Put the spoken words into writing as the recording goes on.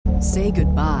Say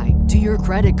goodbye to your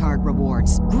credit card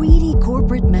rewards. Greedy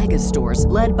corporate mega stores,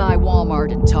 led by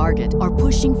Walmart and Target, are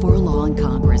pushing for a law in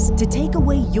Congress to take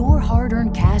away your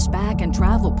hard-earned cash back and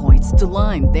travel points to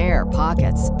line their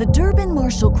pockets. The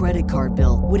Durbin-Marshall credit card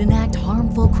bill would enact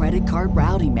harmful credit card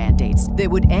routing mandates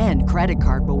that would end credit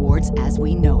card rewards as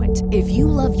we know it. If you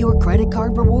love your credit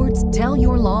card rewards, tell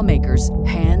your lawmakers,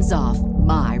 hands off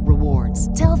my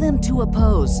rewards. Tell them to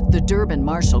oppose the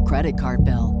Durbin-Marshall credit card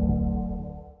bill.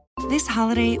 This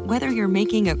holiday, whether you're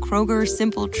making a Kroger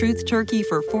Simple Truth turkey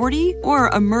for 40 or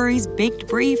a Murray's Baked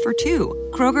Brie for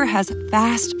 2, Kroger has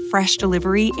fast, fresh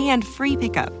delivery and free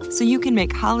pickup, so you can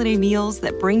make holiday meals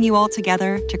that bring you all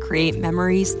together to create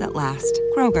memories that last.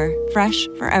 Kroger, fresh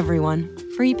for everyone.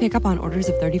 Free pickup on orders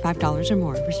of $35 or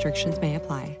more. Restrictions may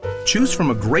apply. Choose from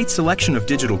a great selection of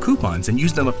digital coupons and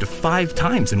use them up to 5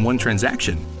 times in one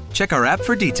transaction. Check our app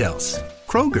for details.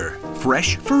 Kroger,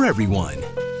 fresh for everyone.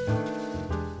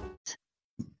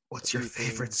 What's your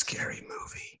favorite scary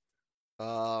movie?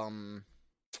 I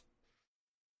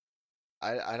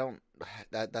don't.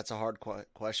 That's a hard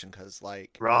question because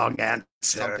like Wrong answer.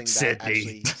 Something that Sydney.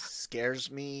 actually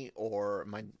scares me, or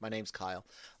my name's Kyle.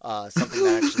 Something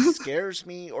that actually scares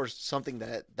me, or something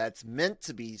that's meant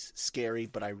to be scary,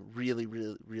 but I really,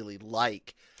 really, really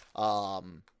like.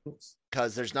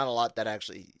 Because there's not a lot that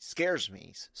actually scares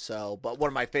me. So, but one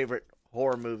of my favorite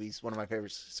horror movies, one of my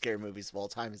favorite scary movies of all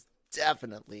time is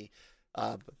definitely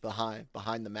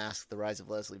behind the Mask, The Rise of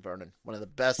Leslie Vernon. One of the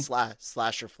best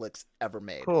slasher flicks ever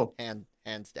made. Cool.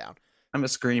 Hands down. I'm a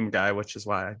Scream guy, which is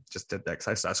why I just did that, because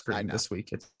I saw Scream this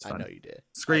week. It's fun. I know you did.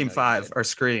 Scream 5 or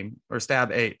Scream or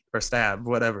Stab 8 or Stab,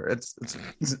 whatever. It's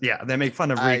yeah, they make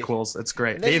fun of requels. It's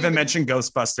great. They even mentioned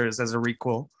Ghostbusters as a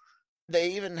requel.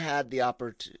 They even had the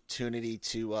opportunity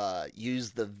to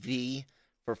use the V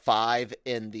for 5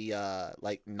 in the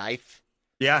like knife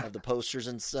of the posters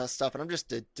and stuff, and I'm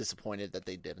just disappointed that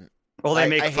they didn't. Well,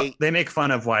 they make fun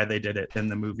of why they did it in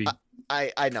the movie.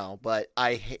 I know, but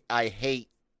I hate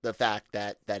the fact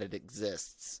that it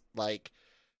exists. Like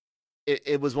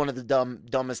it was one of the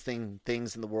dumbest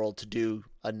things in the world to do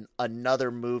another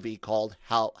movie called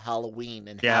Halloween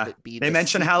and have it be. They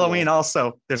mention Halloween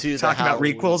also. They're talking about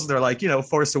requels. They're like,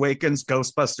 Force Awakens,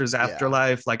 Ghostbusters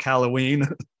Afterlife, like Halloween.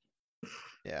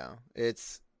 Yeah,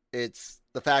 it's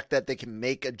the fact that they can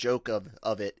make a joke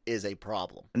of it is a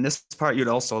problem. And this part you'd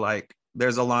also like,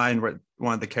 there's a line where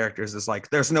one of the characters is like,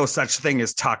 there's no such thing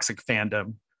as toxic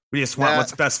fandom. We just want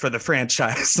what's best for the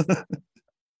franchise.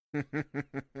 I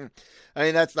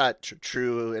mean, that's not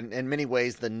true. In many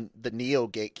ways, the neo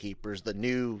gatekeepers, the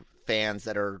new fans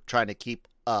that are trying to keep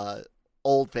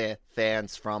old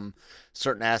fans from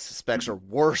certain aspects are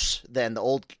worse than the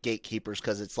old gatekeepers,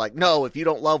 because it's like, no, if you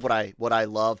don't love what I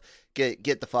love, get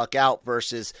the fuck out,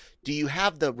 versus do you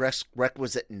have the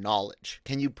requisite knowledge?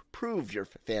 Can you prove your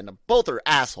fandom? Both are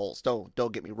assholes,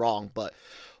 don't get me wrong, but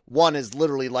one is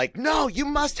literally like, no, you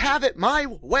must have it my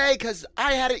way because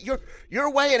I had it your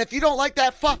way, and if you don't like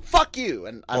that, fuck you.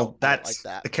 And I don't like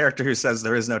that. The character who says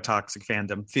there is no toxic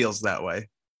fandom feels that way.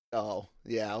 Oh,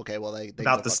 yeah, okay, well, they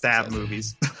about the Stab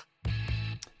movies.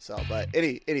 So, but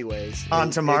anyways.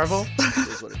 On to Marvel? It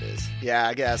is what it is. Yeah,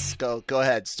 I guess. Go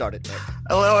ahead, start it, Nick.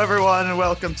 Hello, everyone, and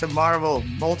welcome to Marvel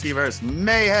Multiverse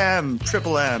Mayhem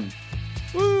Triple M.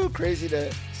 Woo,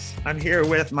 craziness. I'm here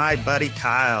with my buddy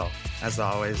Kyle, as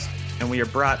always, and we are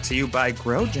brought to you by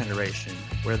Grow Generation,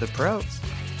 where the pros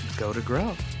go to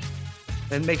grow.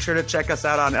 And make sure to check us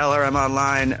out on LRM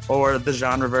Online or the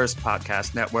Genreverse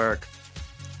Podcast Network.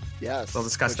 Yes. We'll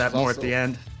discuss that more at the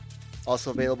end. Also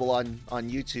available on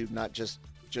YouTube, not just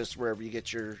wherever you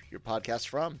get your podcast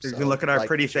from. You can look at our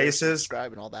pretty faces,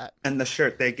 subscribe, and all that. And the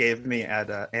shirt they gave me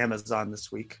at Amazon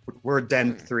this week. We're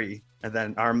Den 3, and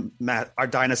then our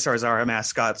dinosaurs are our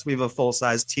mascots. We have a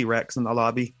full-size T-Rex in the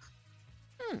lobby.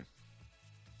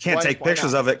 Can't take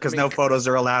pictures of it because no photos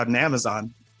are allowed in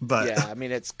Amazon. But yeah, I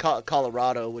mean, it's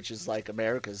Colorado, which is like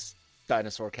America's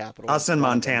dinosaur capital. Us in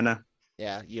Montana.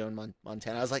 Yeah, you in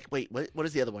Montana. I was like, wait, what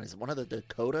is the other one? Is it one of the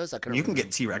Dakotas? You can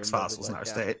get T-Rex fossils in our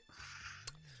state.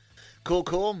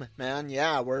 Cool, man.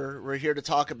 Yeah, we're here to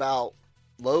talk about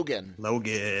Logan.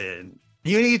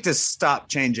 You need to stop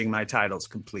changing my titles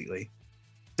completely.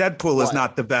 Deadpool is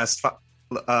not the best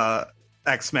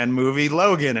X-Men movie.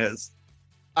 Logan is.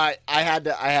 I had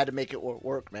to make it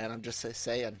work, man. I'm just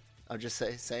saying.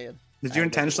 Did you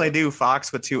intentionally do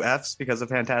Fox with 2 Fs because of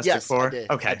Fantastic Four? I did.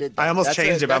 Okay. I almost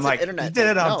changed it, but I'm like, you did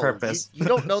it on purpose. You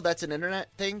don't know that's an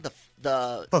internet thing?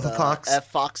 The Fox?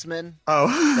 FFoX-Men? Oh.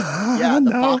 The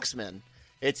FFoX-Men.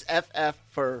 It's FF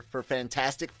for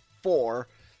Fantastic Four.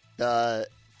 The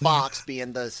Fox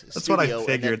being the That's what I studio,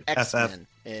 figured, and then X-Men.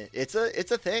 It's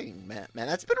a thing, man.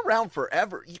 That's been around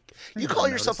forever. You call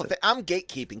yourself a fan? I'm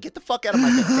gatekeeping. Get the fuck out of my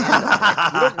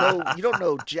fandom. You don't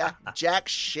know jack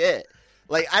shit.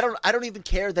 Like I don't even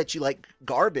care that you like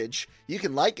garbage. You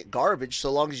can like garbage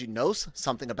so long as you know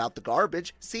something about the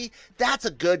garbage. See, that's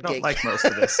a good. I don't like most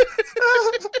of this.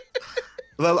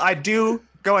 Well, I do.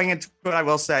 Going into it, I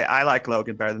will say I like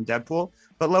Logan better than Deadpool,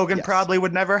 but Logan probably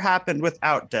would never happen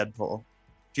without Deadpool.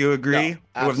 Do you agree? No,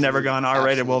 it would have never gone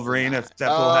R-rated Wolverine if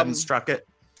Deadpool hadn't struck it.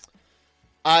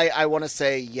 I want to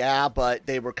say yeah, but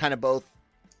they were kind of both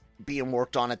being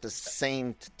worked on at the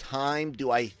same time.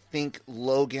 Do I think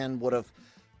Logan would have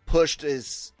pushed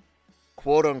his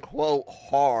quote-unquote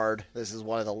hard? This is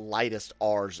one of the lightest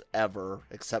R's ever,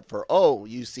 except for,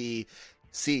 you see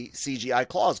CGI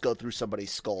claws go through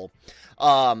somebody's skull.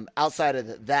 Outside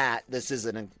of that, this is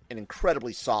an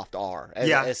incredibly soft R,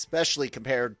 especially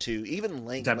compared to even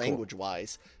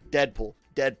language-wise, Deadpool.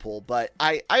 But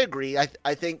I agree.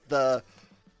 I think the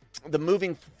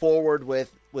moving forward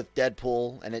with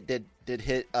Deadpool, and it did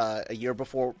hit a year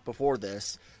before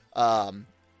this,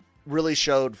 really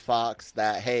showed Fox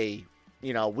that, hey,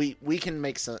 we can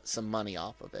make some money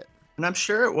off of it. And I'm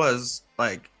sure it was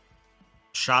like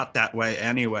shot that way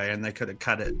anyway, and they could have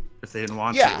cut it if they didn't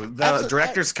want to. The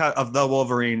director's cut of The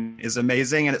Wolverine is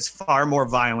amazing, and it's far more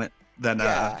violent than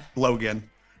Logan.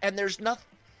 And there's nothing.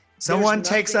 Someone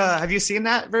takes have you seen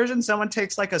that version? Someone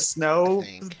takes like a snow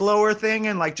blower thing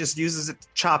and like just uses it to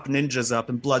chop ninjas up,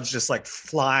 and blood's just like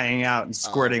flying out and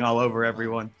squirting all over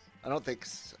everyone. I don't think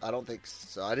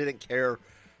so. I didn't care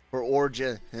for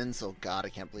Origins. Oh God, I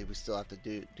can't believe we still have to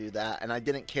do that. And I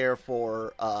didn't care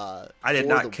for. I did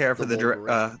not care for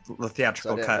the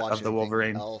theatrical cut of the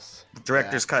Wolverine. The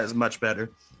director's cut is much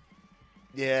better.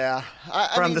 Yeah,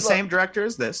 from the same director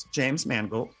as this, James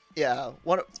Mangold. Yeah,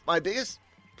 one of my biggest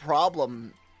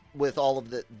problem with all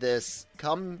of this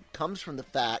comes from the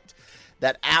fact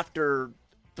that after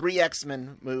 3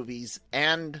 X-Men movies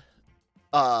and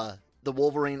the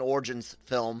Wolverine Origins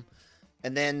film,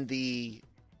 and then the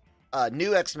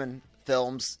new X-Men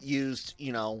films used,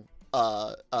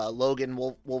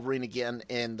 Logan Wolverine again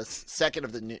in the second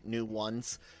of the new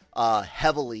ones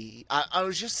heavily. I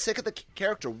was just sick of the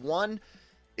character. One,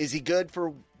 is he good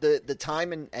for the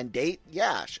time and date?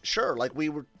 Yeah, sure. Like we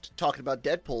were talking about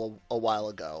Deadpool a while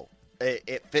ago.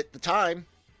 It fit the time.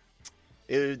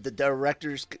 The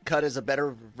director's cut is a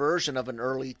better version of an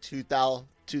early 2000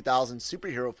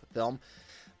 superhero film.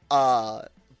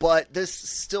 But this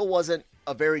still wasn't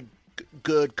a very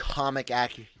good comic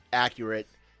accurate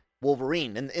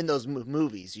Wolverine in those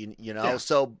movies, you know? Yeah.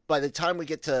 So by the time we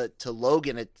get to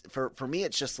Logan, for me,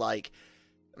 it's just like,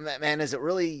 man, is it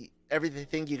really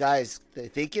everything you guys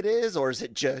think it is, or is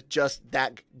it just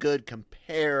that good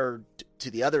compared to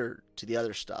the other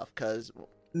stuff? Because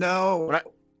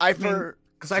I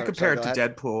compare it to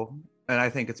Deadpool, and I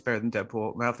think it's better than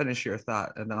Deadpool. And I'll finish your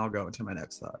thought, and then I'll go into my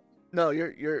next thought. No,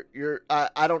 you're.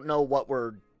 I don't know what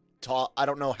we're I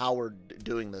don't know how we're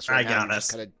doing this right now. I got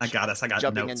us. I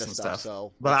got notes and stuff.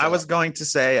 So, but I was going to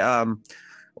say,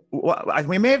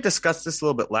 we may have discussed this a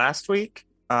little bit last week.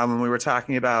 When we were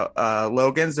talking about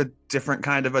Logan's a different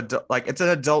kind of adult, like it's an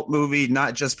adult movie,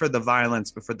 not just for the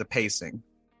violence, but for the pacing.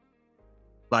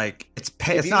 Like it's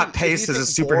not paced as a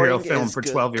superhero film for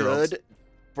 12-year-olds.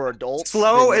 For adults,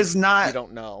 slow is not. You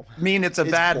don't know. Mean it's a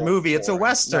bad movie. It's a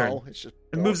Western. No, it's just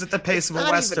it moves at the pace of a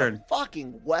Western. Even a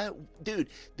fucking dude.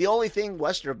 The only thing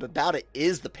Western about it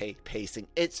is the pacing.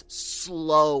 It's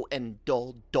slow and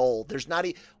dull. There's not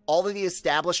all of the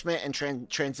establishment and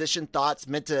transition thoughts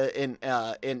meant to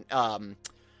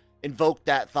invoke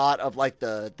that thought of like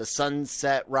the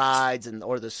sunset rides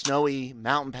or the snowy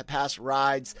mountain pass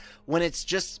rides. When it's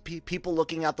just people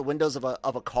looking out the windows of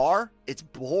a car, it's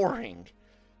boring.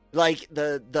 Like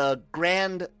the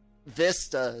grand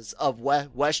vistas of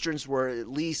Westerns were at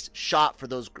least shot for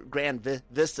those grand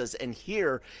vistas, and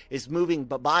here is moving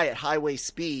by at highway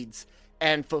speeds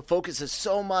and focuses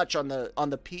so much on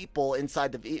the people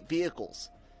inside the vehicles.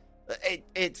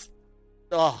 It's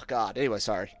oh God. Anyway,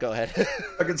 sorry. Go ahead.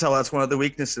 I can tell that's one of the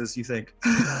weaknesses, you think.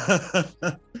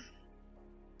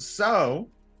 So,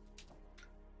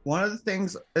 one of the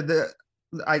things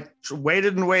I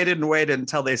waited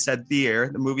until they said the year.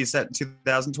 The movie's set in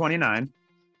 2029.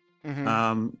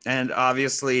 Mm-hmm. And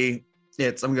obviously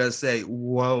it's, I'm going to say,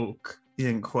 woke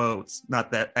in quotes.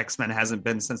 Not that X-Men hasn't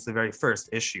been since the very first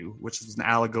issue, which was an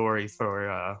allegory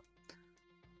for,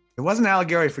 it wasn't an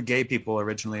allegory for gay people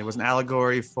originally. It was an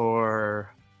allegory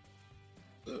for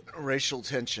racial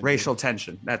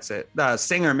tension. That's it.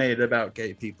 Singer made it about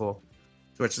gay people,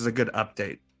 which is a good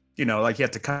update. you know, like he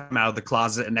had to come out of the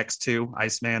closet in X2,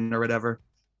 Iceman or whatever.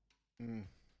 Mm.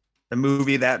 The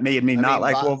movie that made me not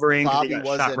like Wolverine because he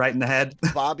got shot right in the head.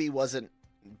 Bobby wasn't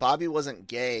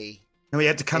gay. No, he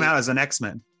had to come out as an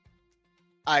X-Men.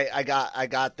 I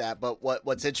got that, but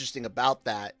what's interesting about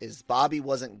that is Bobby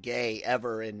wasn't gay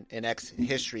ever in X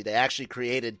history. They actually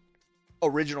created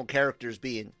original characters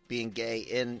being gay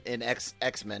in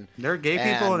X-Men. There are gay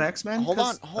people in X-Men? Hold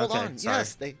on. Sorry.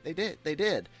 Yes, they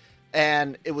did.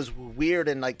 And it was weird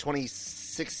in like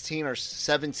 2016 or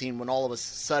 17 when all of a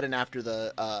sudden after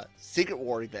the Secret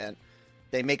War event,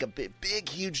 they make a big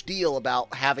huge deal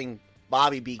about having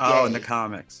Bobby be gay. Oh, in the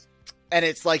comics. And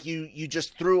it's like you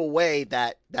just threw away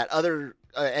that other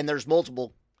and there's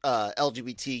multiple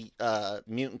LGBT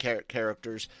mutant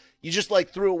characters. You just like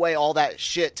threw away all that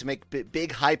shit to make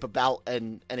big hype about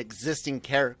an existing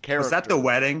character. Was that the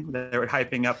wedding? They were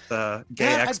hyping up the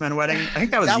gay X-Men wedding? I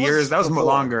think that was years. That was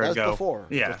longer ago. Before.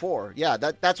 Yeah,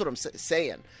 that's what I'm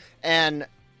saying. And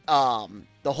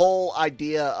the whole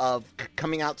idea of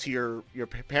coming out to your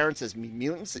parents as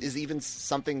mutants is even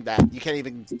something that you can't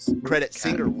even credit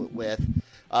Singer with.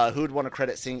 Who'd want to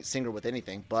credit Singer with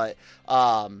anything? But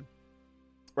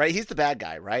right, he's the bad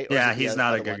guy, right? Or yeah, he's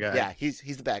not a good guy. Yeah, he's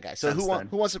the bad guy. So who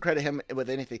wants to credit him with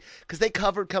anything? Because they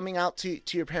covered coming out to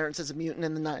your parents as a mutant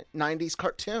in the 90s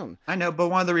cartoon. I know, but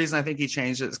one of the reasons I think he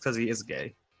changed it is because he is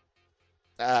gay.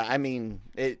 I mean,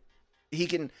 he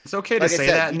can. It's okay to say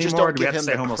that anymore. Or do we have to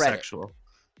say homosexual?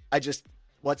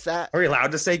 What's that? Are we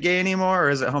allowed to say gay anymore, or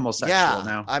is it homosexual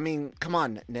now? I mean, come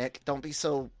on, Nick, don't be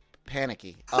so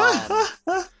panicky.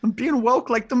 I'm being woke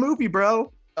like the movie,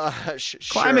 bro.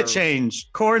 Climate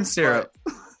change, corn syrup.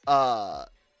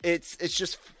 It's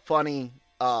just funny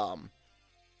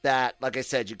that, like I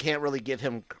said, you can't really give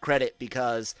him credit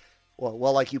because,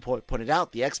 well, like you pointed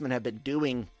out, the X-Men have been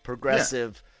doing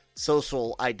progressive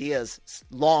social ideas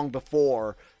long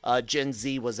before Gen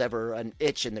Z was ever an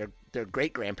itch in their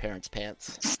great grandparents'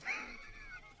 pants.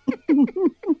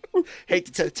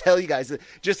 Hate to tell you guys,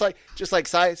 just like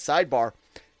sidebar,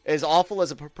 as awful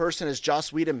as a person as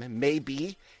Joss Whedon may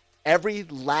be, every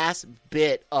last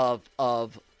bit of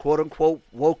quote unquote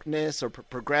wokeness or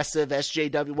progressive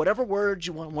SJW, whatever words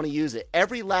you want to use it,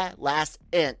 every last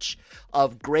inch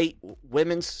of great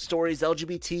women's stories,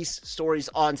 LGBT stories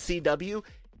on CW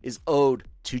is owed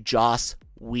to Joss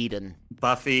Whedon.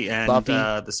 Buffy and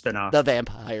the spinoff, The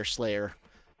Vampire Slayer.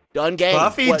 Done gay.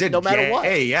 Buffy did no matter what.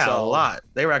 So, a lot.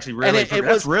 They were actually really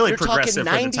that's really progressive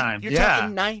for the time. You're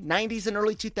talking 90s and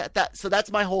early 2000s. So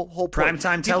that's my whole point.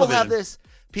 Primetime television.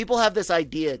 People have this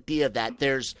idea that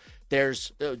there's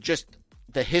just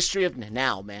the history of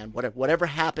now, man. Whatever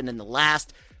happened in the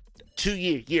last 2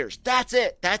 years. That's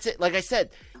it. Like I said,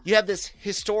 you have this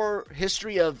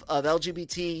history of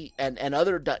LGBT and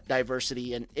other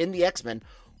diversity in the X-Men,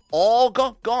 all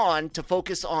gone to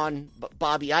focus on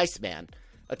Bobby Iceman.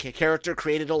 A character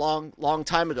created a long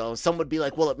time ago. Some would be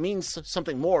like, well, it means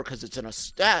something more because it's an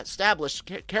established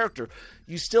character.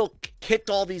 You still kicked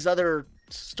all these other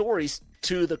stories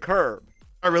to the curb.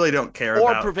 I really don't care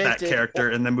about that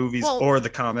character in the movies or the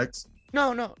comics.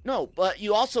 No. But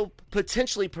you also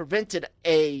potentially prevented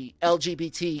a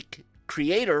LGBT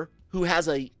creator who has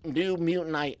a new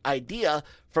mutant idea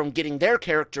from getting their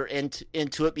character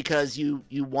into it because you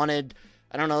wanted,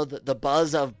 I don't know, the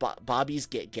buzz of Bobby's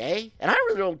gay. And I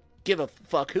really don't give a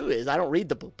fuck who is. I don't read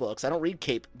the books. I don't read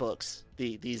Cape books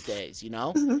these days, you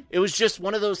know? Mm-hmm. It was just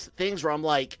one of those things where I'm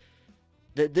like,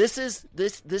 this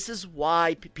is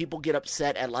why people get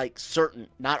upset at like certain,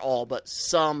 not all, but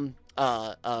some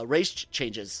race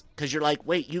changes. Because you're like,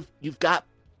 wait, you've got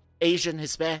Asian,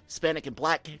 Hispanic, and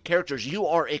Black characters you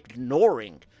are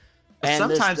ignoring. And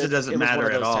sometimes it doesn't matter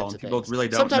at all. People really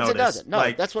don't notice. Sometimes it doesn't. No,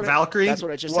 like that's what Valkyrie. That's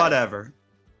what I just whatever. Said.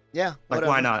 Yeah, like whatever.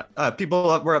 Why not?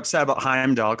 People were upset about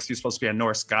Heimdall because he was supposed to be a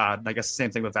Norse god. I guess the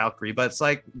same thing with Valkyrie. But it's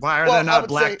like, why are there not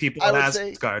black people in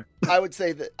Asgard? I would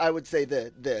say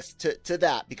this to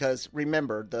that because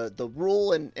remember the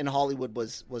rule in Hollywood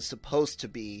was supposed to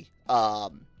be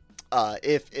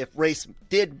if race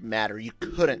did matter, you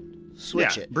couldn't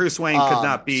switch it. Bruce Wayne could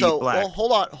not be black. Well,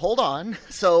 hold on.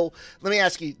 So let me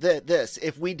ask you this: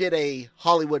 if we did a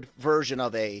Hollywood version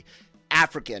of a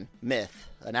African myth,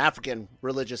 an African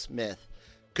religious myth,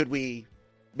 could we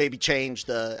maybe change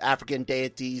the African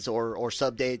deities or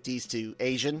sub-deities to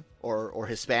Asian or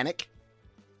Hispanic?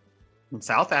 In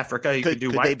South Africa, you could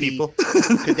do white people.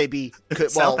 Could they be?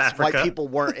 South Africa. White people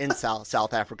weren't in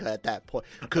South Africa at that point.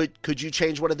 Could you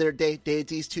change one of their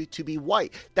deities to be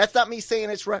white? That's not me saying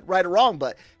it's right or wrong,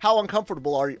 but how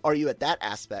uncomfortable are you at that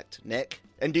aspect, Nick?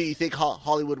 And do you think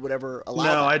Hollywood would ever allow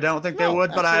that? I don't think they would,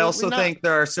 but I also think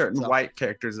there are certain white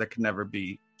characters that could never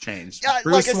be changed. Yeah,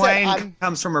 Bruce like I Wayne said,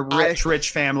 comes from a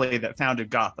rich family that founded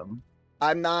Gotham.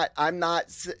 I'm not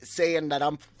saying that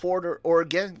I'm for or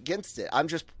against it. I'm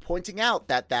just pointing out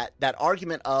that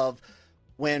argument of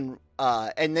when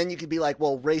and then you could be like,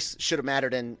 well, race should have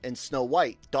mattered in Snow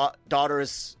White. Daughter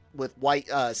is with white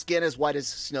skin as white as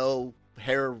snow,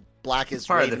 hair black as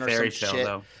part raven of the or fairy some tale, shit.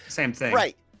 though. Same thing,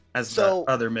 Right? As the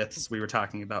other myths we were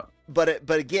talking about. But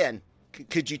again,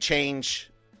 could you change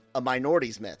a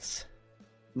minority's myths?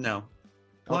 No.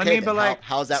 Well, Okay, I mean, but like,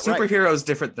 how's that right? superheroes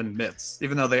different than myths,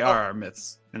 even though they are our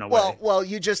myths in a way. Well,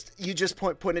 you just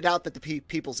pointed out that the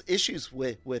people's issues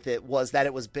with it was that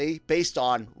it was based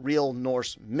on real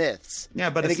Norse myths. Yeah,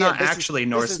 but And it's again, not actually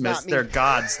Norse myths. They're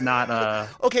gods, not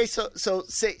Okay, so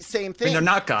same thing. I mean, they're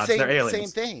not gods. They're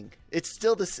aliens. Same thing. It's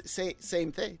still the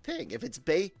same thing. If it's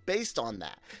based on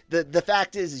that, the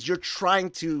fact is you're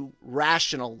trying to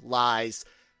rationalize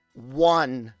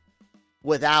one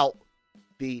without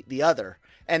the other.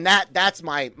 And that's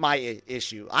my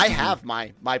issue. I have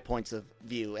my points of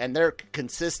view, and they're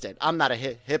consistent. I'm not a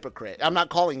hypocrite. I'm not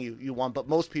calling you one, but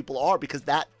most people are, because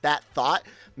that thought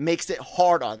makes it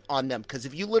hard on them. Because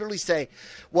if you literally say,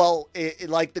 well,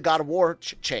 like the God of War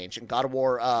change, and God of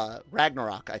War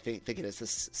Ragnarok, I think it is the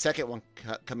second one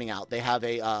coming out. They have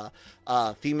a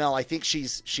female. I think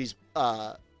she's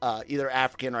either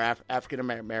African or African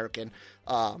American.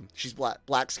 She's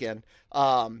black skin.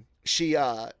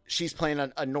 She's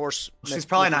playing a Norse. She's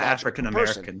probably not African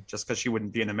American just because she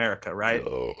wouldn't be in America, right?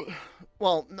 No.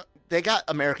 Well, no, they got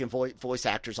American voice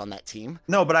actors on that team.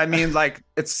 No, but I mean, like,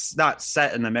 it's not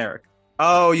set in America.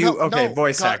 Oh,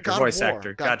 voice actor.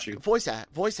 Got you. Voice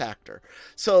actor.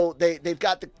 So they've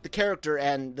got the character,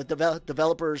 and the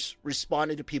developers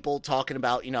responded to people talking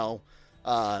about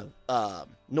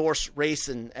Norse race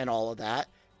and all of that.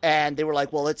 And they were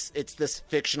like, well, it's this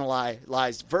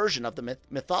fictionalized version of the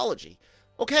mythology.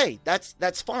 Okay,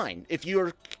 that's fine. If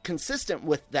you're consistent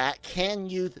with that, can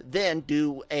you then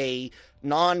do a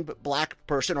non-black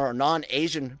person or a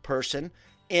non-Asian person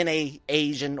in a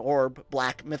Asian or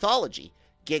black mythology?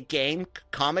 Get game,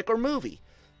 comic, or movie?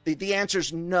 The answer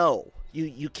is no.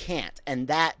 You can't. And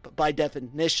that, by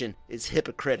definition, is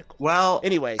hypocritical. Well,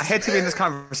 anyways. I hate to be in this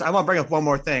conversation. I want to bring up one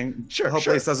more thing. Sure.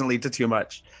 Hopefully this doesn't lead to too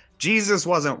much. Jesus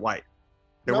wasn't white.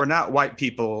 There were not white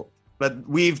people, but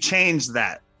we've changed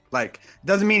that. Like,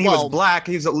 doesn't mean he was black.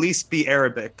 He was at least be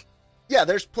Arabic. Yeah,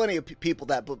 there's plenty of people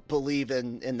that believe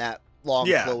in that long,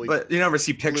 flowy, but you never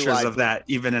see pictures of that,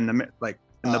 even in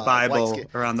the Bible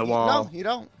or on the wall. No, you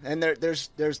don't. And there's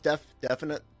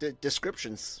definite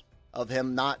descriptions of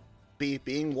him not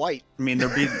being white. I mean,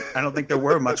 I don't think there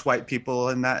were much white people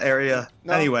in that area.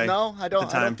 Anyway, no, I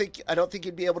don't think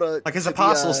you'd be able to, like his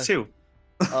apostles too.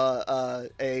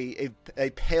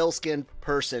 A pale skinned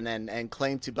person and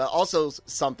claim to, but also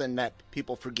something that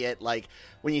people forget, like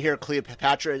when you hear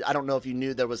Cleopatra, I don't know if you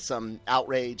knew there was some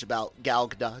outrage about Gal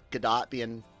Gadot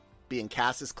being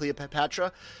cast as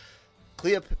Cleopatra.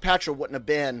 Cleopatra wouldn't have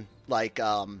been like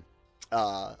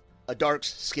a dark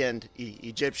skinned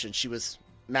Egyptian. She was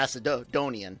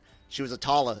Macedonian. She was a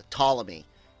Ptolemy.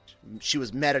 She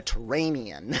was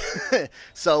Mediterranean.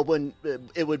 So when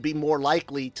it would be more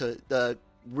likely to the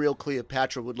real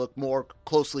Cleopatra would look more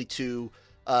closely to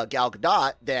Gal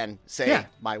Gadot than, say,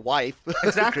 my wife,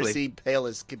 exactly. Chrissy Pale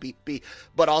as could be,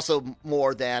 but also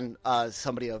more than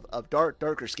somebody of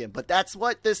darker skin. But that's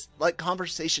what this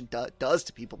conversation does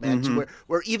to people, man. Mm-hmm.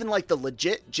 Where even the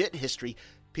legit history,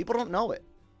 people don't know it.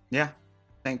 Yeah.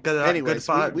 Thank God. Anyways,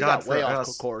 we got way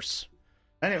off course.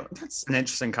 Anyway, that's an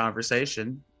interesting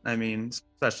conversation. I mean,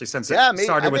 especially since it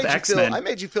started with X-Men. I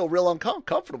made you feel real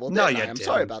uncomfortable. No, you didn't I? didn't. I'm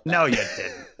sorry about that. No, you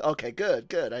didn't. Okay,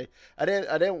 good. I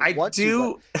didn't want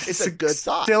to. It's a good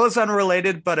thought. Still is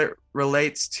unrelated, but it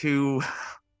relates to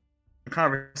a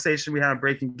conversation we had on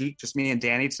Breaking Geek, just me and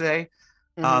Danny today.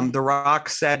 Mm-hmm. The Rock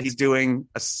said he's doing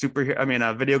a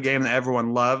video game that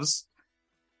everyone loves,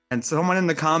 and someone in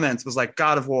the comments was like,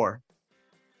 God of War.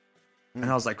 And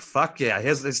I was like, fuck yeah.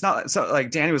 It's not so,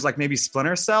 like, Danny was like, maybe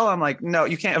Splinter Cell. I'm like, no,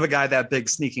 you can't have a guy that big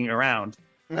sneaking around.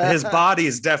 His body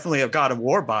is definitely a God of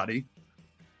War body.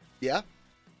 Yeah.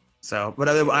 So, but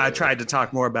I tried to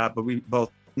talk more about, but we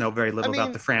both know very little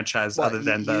about the franchise other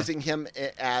than using him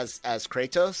as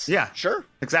Kratos. Yeah, sure.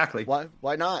 Exactly.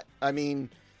 Why not? I mean,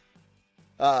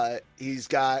 he's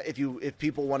got, if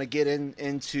people want to get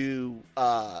into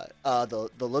the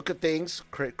look of things,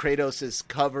 Kratos is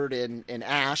covered in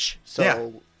ash,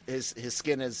 so his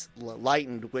skin is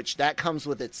lightened, which that comes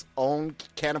with its own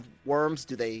can of worms.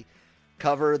 Do they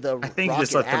cover the I think rock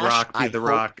just let the ash? rock be the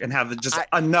rock and have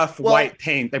enough white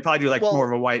paint. They probably do more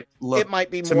of a white look. It might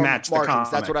be to more match markings. the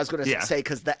comic. That's what I was going to say,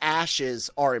 because the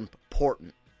ashes are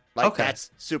important. Like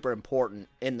that's super important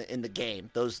in the game.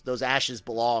 Those ashes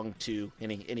belong to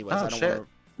anyways. I don't shit. want to.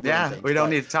 Yeah, we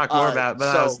don't need to talk more about it.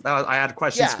 But I had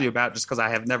questions for you about just because I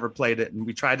have never played it, and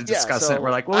we tried to discuss it. We're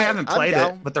like, well, we haven't played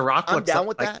it, but The Rock looks down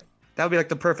with like that. That would be like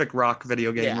the perfect Rock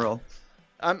video game role.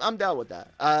 I'm down with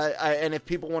that. And if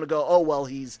people want to go, oh well,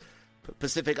 he's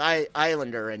Pacific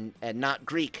Islander and not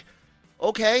Greek.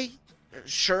 Okay,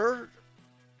 sure.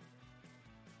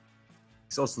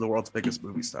 He's also the world's biggest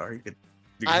movie star. He could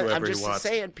do I'm whoever just he wants.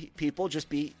 saying, people just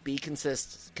be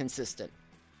consistent.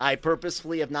 I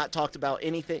purposefully have not talked about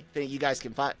anything. You guys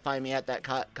can find me at that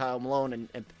Kyle Malone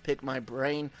and pick my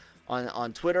brain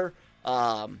on Twitter.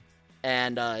 But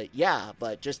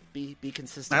just be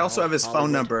consistent. I also have his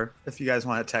phone number. If you guys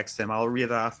want to text him, I'll read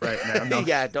it off right now. No,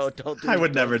 yeah, don't. I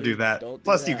would never do that.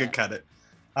 Plus, you could cut it.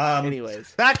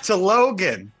 Anyways, back to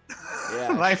Logan. Yeah,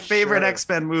 my favorite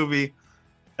X-Men movie,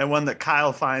 and one that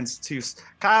Kyle finds too.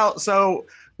 Kyle, so.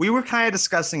 We were kind of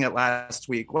discussing it last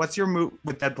week. What's your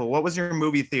with Deadpool? What was your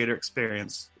movie theater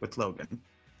experience with Logan?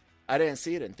 I didn't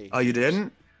see it in theaters. Oh, you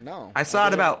didn't? No. I saw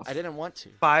it about I didn't want to.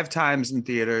 5 times in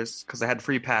theaters because I had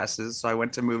free passes. So I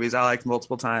went to movies I liked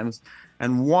multiple times.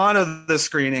 And one of the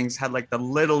screenings had like the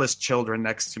littlest children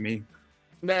next to me.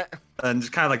 Nah. And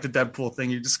just kind of like the Deadpool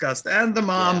thing you discussed. And the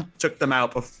mom took them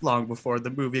out long before the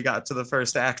movie got to the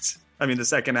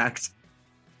second act.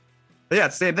 But yeah,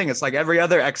 it's the same thing. It's like every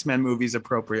other X-Men movie is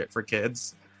appropriate for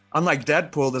kids. Unlike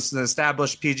Deadpool, this is an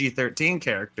established PG-13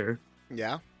 character.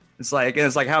 Yeah. It's like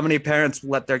how many parents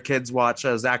let their kids watch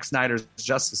Zack Snyder's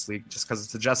Justice League just because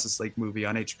it's a Justice League movie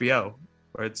on HBO.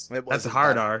 Where that's a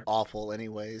hard R. Awful,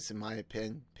 anyways, in my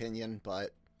opinion.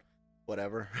 But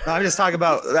whatever. I'm just talking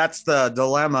about that's the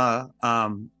dilemma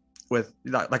with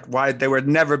like why there would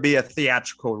never be a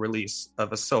theatrical release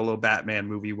of a solo Batman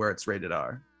movie where it's rated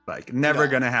R. Like never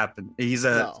gonna happen. He's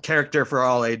a character for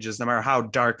all ages, no matter how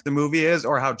dark the movie is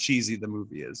or how cheesy the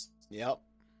movie is. Yep.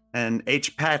 And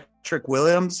H. Patrick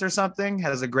Williams or something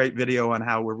has a great video on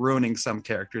how we're ruining some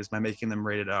characters by making them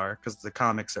rated R because the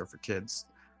comics are for kids.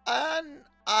 And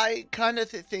I kind of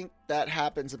think that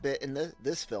happens a bit in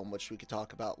this film, which we could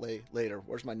talk about later.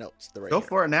 Where's my notes? Go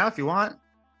for it now if you want.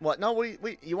 What? No,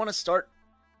 you want to start?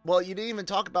 Well, you didn't even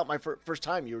talk about my first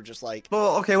time. You were just like,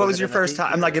 well, okay, what was your first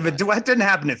time? I'm like, if it didn't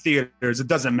happen at theaters, it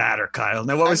doesn't matter, Kyle.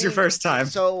 Now, what was your first time?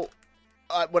 So,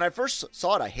 when I first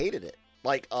saw it, I hated it.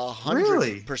 Like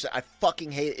 100%. I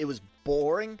fucking hate it. It was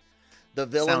boring. The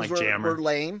villains were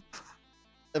lame.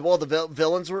 Well, the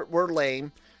villains were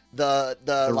lame. The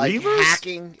like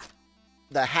Reavers?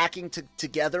 hacking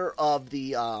together of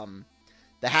the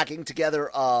hacking together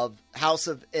of House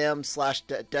of M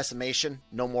 / Decimation.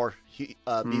 No more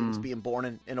mutants being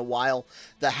born in a while.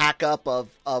 The hack up of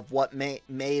what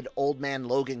made Old Man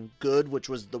Logan good, which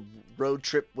was the road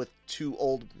trip with 2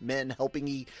 old men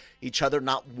helping each other,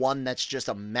 not one that's just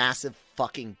a massive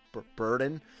fucking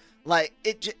burden. Like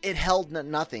it held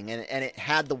nothing, and it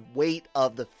had the weight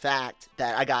of the fact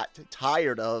that I got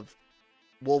tired of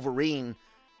Wolverine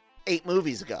 8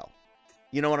 movies ago.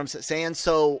 You know what I'm saying?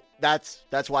 So that's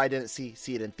why I didn't see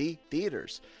it in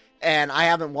theaters. And I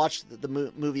haven't watched the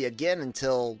movie again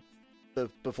until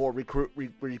before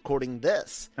recording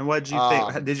this. And what did you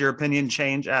think? Did your opinion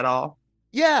change at all?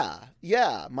 Yeah.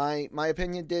 My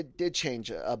opinion did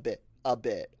change a bit.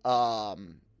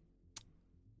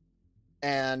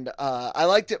 And I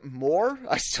liked it more.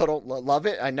 I still don't love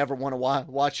it. I never want to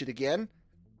watch it again.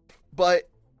 But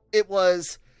it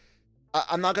was.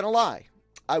 I'm not gonna lie.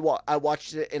 I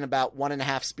watched it in about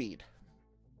 1.5 speed.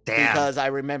 Damn. Because I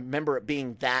remember it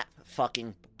being that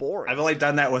fucking boring. I've only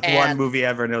done that with one movie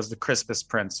ever, and it was The Christmas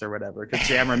Prince or whatever. Because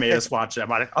Jammer made us watch it.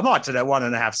 I'm watching it at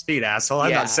 1.5 speed, asshole.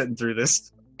 I'm not sitting through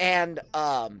this. And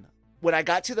when I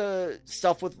got to the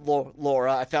stuff with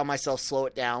Laura, I found myself slow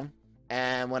it down.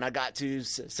 And when I got to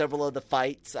several of the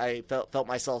fights, I felt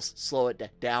myself slow it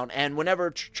down. And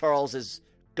whenever Charles is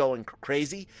going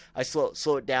crazy, I slow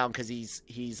it down because he's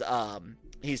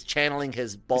channeling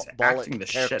his acting the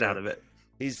character. Shit out of it.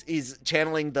 He's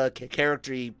channeling the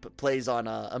character he plays on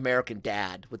American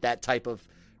Dad with that type of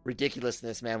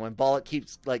ridiculousness, man. When Bullock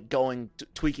keeps like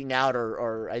tweaking out,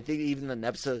 or I think even in an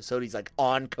episode he's like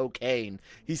on cocaine.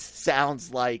 He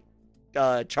sounds like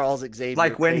Charles Xavier.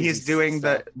 Like when he's doing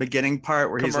the beginning part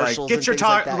where he's like, "Get your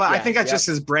tacos." Like I think that's just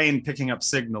his brain picking up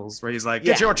signals where he's like,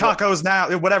 "Get your tacos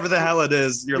now," whatever the hell it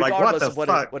is. You're like, "What the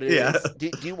fuck?" What it is. Do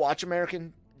you watch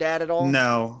American Dad at all?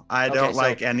 No, I don't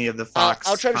like any of the Fox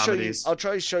comedies. I'll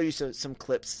try to show you some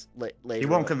clips later. You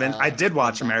won't convince. I did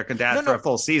watch American Dad for a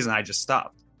full season. I just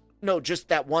stopped. No, just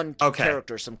that one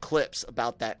character. Some clips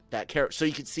about that character, so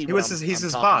you can see. He's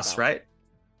his boss, right?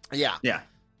 Yeah.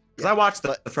 Because I watched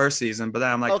the first season, but then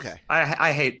I'm like, okay.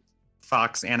 I hate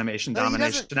Fox animation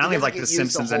domination. I don't even like The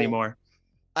Simpsons anymore.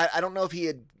 I don't know if he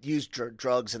had used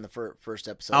drugs in the first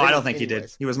episode. Oh, I don't think he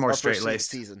did. He was more straight-laced.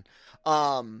 Season.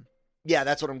 Yeah,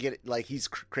 that's what I'm getting. Like, he's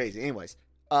crazy. Anyways,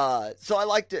 so I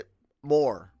liked it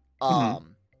more.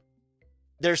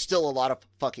 There's still a lot of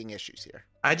fucking issues here.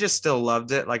 I just still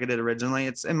loved it like I did originally.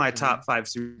 It's in my top 5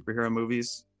 superhero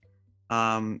movies.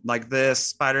 Like this,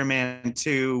 Spider-Man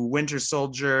 2, Winter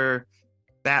Soldier,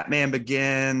 Batman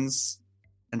Begins,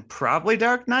 and probably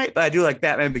Dark Knight. But I do like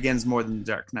Batman Begins more than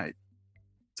Dark Knight.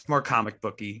 It's more comic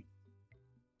booky.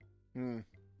 But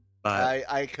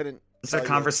I couldn't. It's a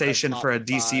conversation for a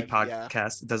DC podcast. Yeah.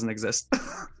 It doesn't exist.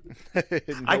 Nope.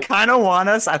 I kind of want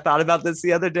us. I thought about this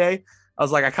the other day. I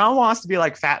was like, I kind of want us to be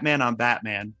like Fat Man on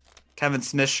Batman, Kevin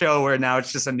Smith show, where now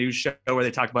it's just a news show where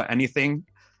they talk about anything,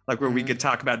 like where we could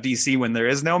talk about DC when there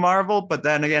is no Marvel. But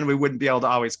then again, we wouldn't be able to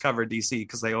always cover DC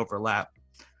because they overlap.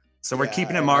 So we're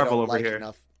keeping it Marvel over here.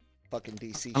 Enough fucking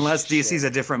DC. Unless DC's a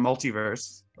different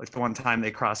multiverse, like the one time they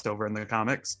crossed over in the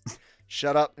comics.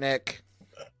 Shut up, Nick.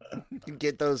 You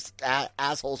get those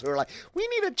assholes who are like, we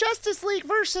need a Justice League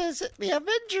versus the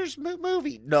Avengers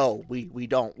movie. No, we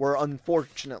don't. We're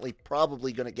unfortunately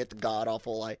probably going to get the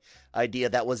god-awful idea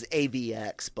that was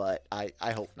AVX, but I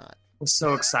hope not. I'm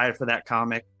so excited for that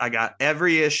comic. I got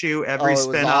every issue, every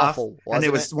spin-off, and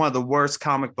it was one of the worst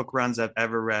comic book runs I've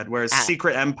ever read, whereas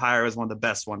Secret Empire was one of the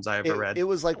best ones I ever read. It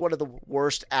was like one of the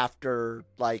worst after,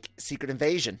 like, Secret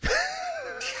Invasion.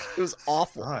 It was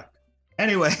awful. God.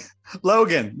 Anyway,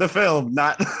 Logan, the film,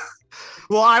 not...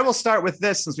 Well, I will start with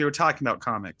this since we were talking about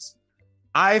comics.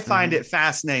 I find it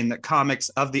fascinating that comics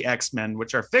of the X-Men,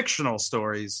 which are fictional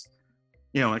stories,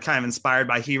 you know, kind of inspired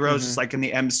by heroes, just like in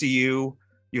the MCU,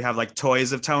 you have like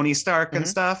toys of Tony Stark and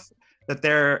stuff, that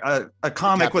they're a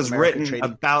comic was written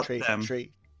about them.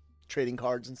 Trading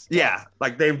cards and stuff. Yeah,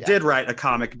 like they did write a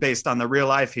comic based on the real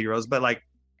life heroes, but like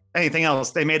anything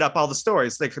else, they made up all the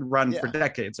stories. They could run for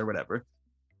decades or whatever.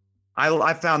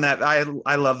 I found that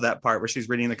I love that part where she's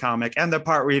reading the comic, and the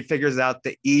part where he figures out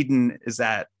that Eden is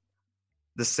at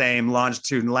the same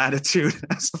longitude and latitude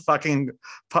as a fucking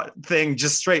thing,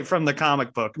 just straight from the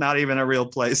comic book, not even a real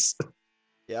place.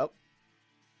 Yep.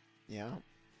 Yeah.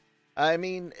 I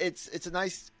mean, it's a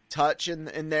nice touch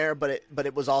in there, but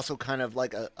it was also kind of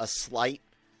like a slight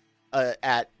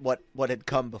at what had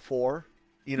come before.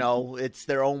 You know, it's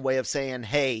their own way of saying,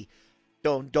 hey,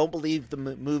 don't believe the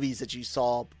movies that you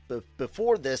saw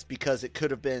before this because it could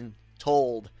have been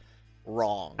told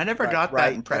wrong. I never got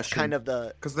that impression. That's kind of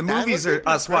because the movies are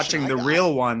us watching the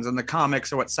real ones, and the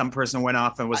comics are what some person went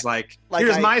off and was like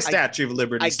here's my Statue of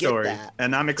Liberty story,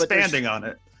 and I'm expanding on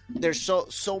it. There's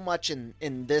so much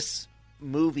in this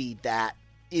movie that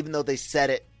even though they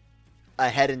set it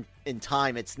ahead in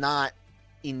time, it's not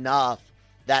enough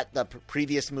that the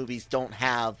previous movies don't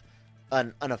have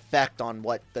an effect on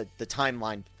what the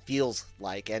timeline feels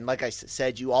like. And like I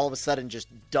said, you all of a sudden just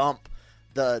dump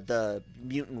the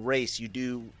mutant race. You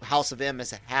do House of M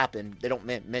as it happened. They don't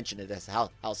mention it as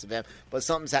House of M, but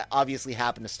something's that obviously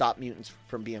happened to stop mutants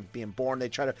from being born. They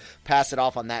try to pass it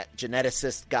off on that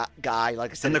geneticist guy.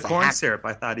 Like I said, and the corn syrup,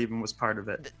 I thought, even was part of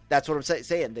it. That's what I'm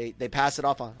saying. They pass it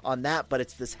off on that, but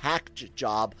it's this hack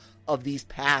job of these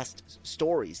past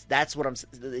stories. That's what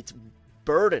it's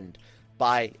burdened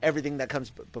by everything that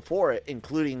comes before it,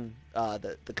 including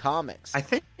the comics. I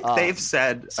think they've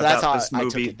said about this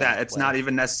movie that it's not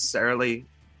even necessarily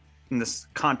in this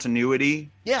continuity.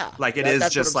 Yeah. Like it is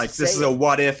just like this is a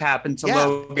what if happened to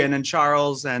Logan and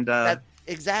Charles and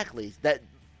exactly. That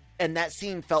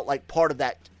scene felt like part of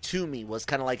that to me, was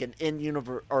kind of like an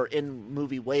in-universe or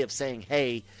in-movie way of saying,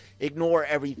 hey, ignore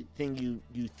everything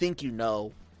you think you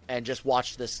know and just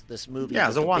watch this movie. Yeah,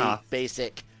 as a one-off.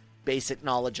 Basic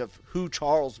knowledge of who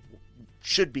Charles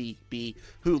should be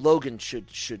who Logan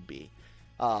should be.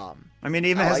 I mean,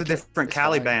 even has a different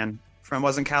Caliban from,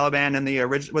 wasn't Caliban in the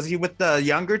original? Was he with the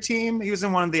younger team? He was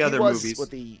in one of the other movies.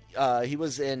 He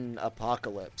was in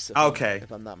Apocalypse.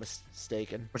 If I'm not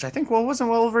mistaken. Which I think,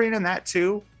 wasn't Wolverine in that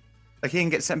too? Like he can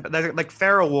get sent. Like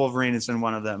Feral Wolverine is in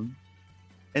one of them.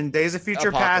 In Days of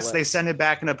Future Past, they send it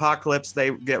back in Apocalypse.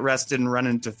 They get arrested and run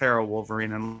into Feral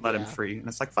Wolverine and let him free. And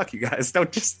it's like, fuck you guys,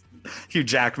 don't just Hugh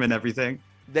Jackman everything.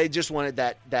 They just wanted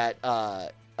that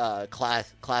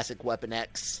classic Weapon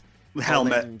X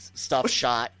helmet stuff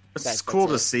shot. It's cool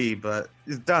to see, but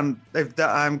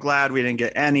I'm glad we didn't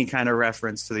get any kind of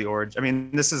reference to the origin. I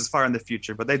mean, this is far in the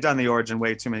future, but they've done the origin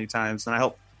way too many times, and I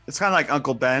hope it's kind of like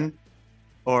Uncle Ben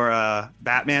or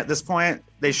Batman at this point.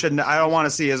 They shouldn't. I don't want to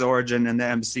see his origin in the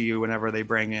MCU whenever they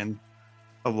bring in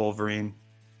a Wolverine.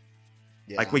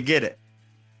 Yeah. Like we get it.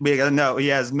 We gotta know he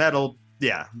has metal.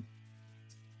 Yeah.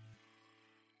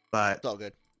 But It's all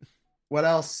good. what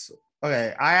else?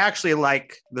 Okay, I actually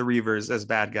like the Reavers as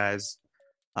bad guys.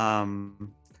 I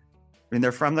mean,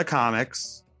 they're from the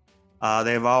comics.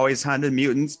 They've always hunted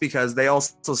mutants because they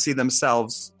also see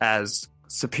themselves as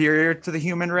superior to the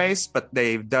human race, but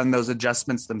they've done those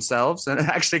adjustments themselves. And it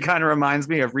actually kind of reminds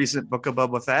me of recent Book of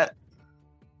Boba Fett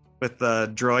with the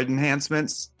droid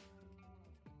enhancements.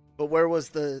 But where was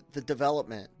the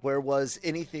development? Where was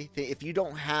anything? If you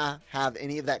don't have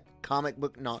any of that comic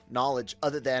book knowledge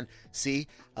other than, see,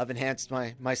 I've enhanced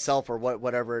myself or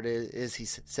whatever it is he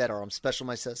said, or I'm special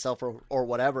myself or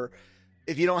whatever.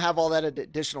 If you don't have all that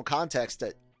additional context,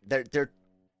 that they're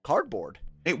cardboard.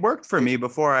 It worked for me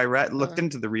before I looked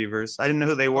into the Reavers. I didn't know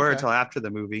who they were until after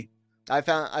the movie. I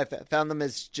found them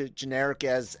as generic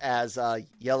as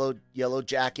yellow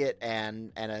jacket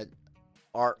and a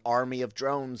army of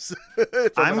drones.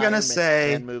 I'm gonna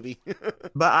say movie.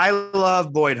 But I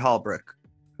love Boyd Holbrook,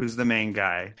 who's the main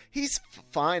guy. He's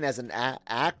fine as an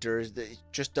actor. He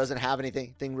just doesn't have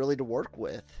anything really to work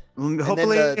with.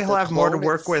 Hopefully he'll have more to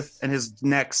work with in his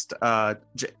next,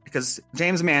 because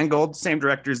James Mangold, same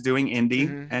director, is doing Indy,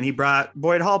 and he brought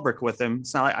Boyd Holbrook with him.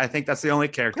 So I think that's the only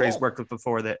character he's worked with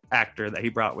before, the actor that he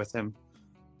brought with him.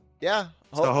 Yeah.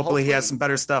 So hopefully he has some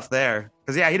better stuff there.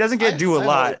 Because he doesn't get to do a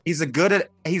lot. He's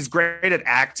great at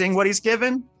acting what he's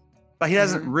given, but he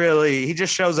doesn't really. He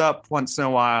just shows up once in a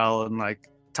while and like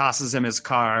tosses him his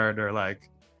card, or like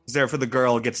is there for the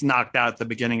girl, gets knocked out at the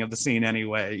beginning of the scene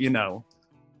anyway,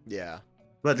 Yeah.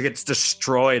 But it gets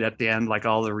destroyed at the end, like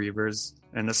all the Reavers,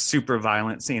 and a super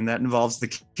violent scene that involves the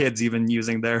kids even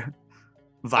using their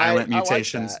violent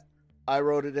mutations. I like that. I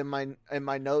wrote it in my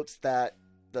notes that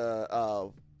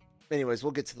anyways,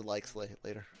 we'll get to the likes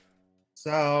later.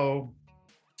 So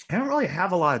I don't really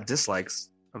have a lot of dislikes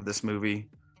of this movie.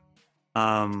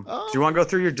 Do you want to go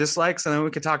through your dislikes and then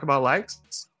we could talk about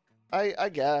likes? I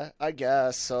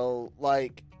guess. So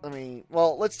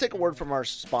let's take a word from our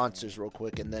sponsors real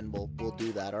quick, and then we'll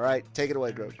do that. All right, take it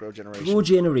away, Grow Generation. Grow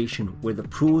Generation, where the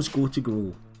pros go to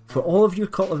grow. For all of your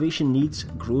cultivation needs,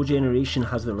 Grow Generation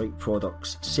has the right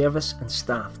products, service, and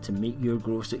staff to make your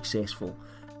grow successful.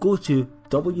 Go to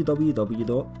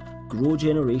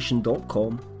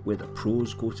www.growgeneration.com, where the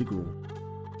pros go to grow.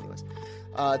 Anyways,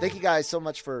 thank you guys so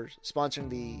much for sponsoring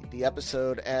the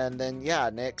episode, and then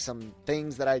Nick, some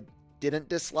things that I didn't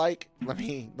dislike. Let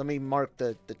me mark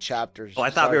the chapters. Well, I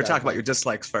thought we were talking about your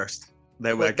dislikes first.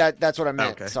 That's what I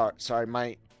meant. Okay. Sorry,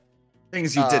 my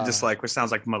things you did dislike, which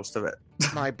sounds like most of it.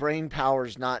 My brain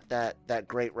power's not that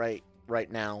great right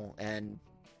now, and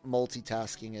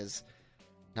multitasking is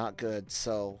not good.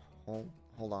 So hold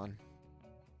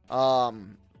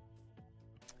on.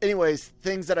 Anyways,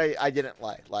 things that I didn't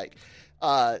like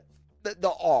the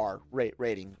R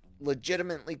rating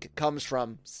legitimately comes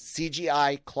from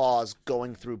CGI claws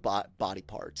going through body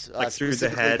parts, like through the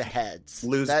heads,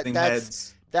 losing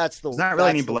heads. That's the. There's not really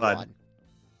any blood.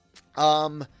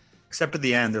 One. Except at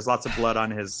the end, there's lots of blood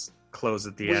on his clothes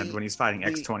at the end when he's fighting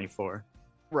X-24.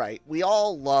 Right. We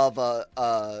all love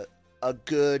a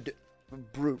good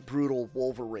brutal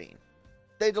Wolverine.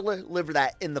 They deliver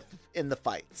that in the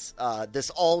fights. This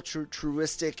all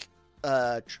truistic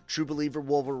true believer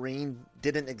Wolverine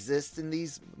didn't exist in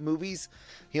these movies.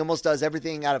 He almost does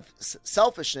everything out of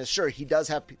selfishness. Sure, he does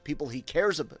have people he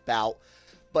cares about,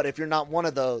 but if you're not one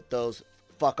of those,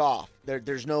 fuck off.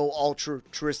 There's no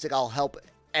altruistic, I'll help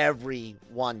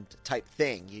everyone type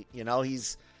thing.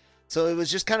 So it was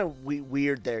just kind of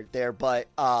weird there. But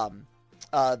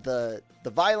the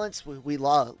violence we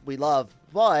love,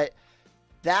 but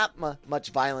that much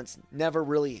violence never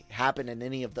really happened in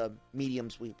any of the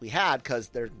mediums we had, because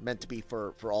they're meant to be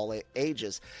for all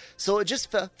ages. So it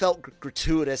just felt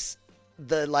gratuitous,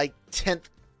 the 10th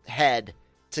head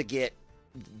to get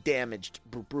damaged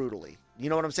brutally. You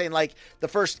know what I'm saying? Like the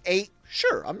first 8,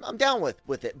 sure, I'm down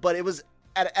with it, but it was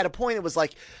at a point it was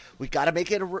like, we got to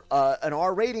make it an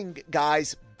R rating,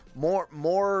 guys. More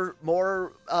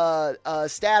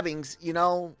stabbings.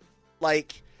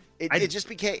 It just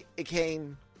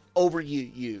became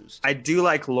overused. I do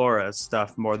like Laura's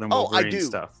stuff more than Wolverine's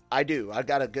stuff. I do. I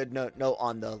got a good note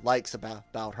on the likes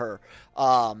about her.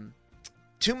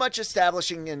 Too much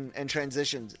establishing and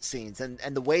transition scenes,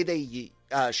 and the way they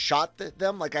shot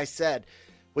them. Like I said,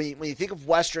 when you think of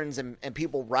westerns and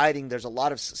people riding, there's a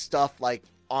lot of stuff like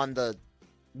on the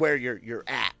where you're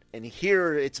at, and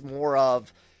here it's more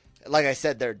of, like I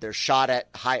said, they're shot at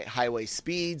highway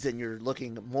speeds, and you're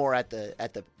looking more at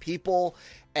the people,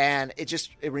 and it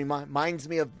reminds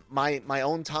me of my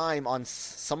own time on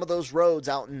some of those roads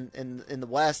out in the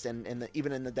West and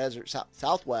even in the desert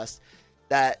Southwest.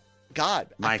 that God,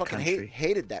 My I fucking country.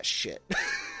 hated that shit.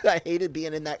 I hated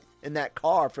being in that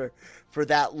car for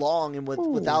that long, and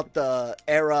without the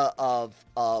era of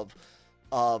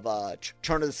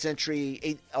turn of the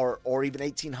century or even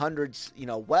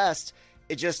 1800s, West.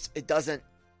 It doesn't.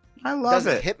 I love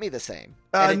it. Hit me the same.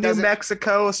 New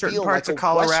Mexico, certain parts of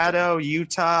Colorado,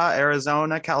 Utah,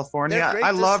 Arizona, California.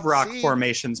 I love rock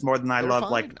formations more than I love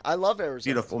fine. I love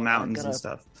Arizona. Beautiful mountains and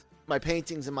stuff. My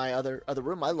paintings in my other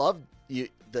room. I love the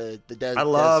desert. I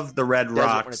love the red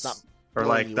rocks or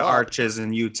like the arches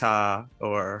in Utah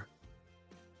or.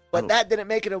 But that didn't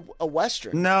make it a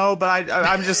Western. No, but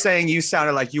I'm just saying you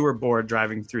sounded like you were bored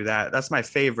driving through that. That's my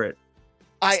favorite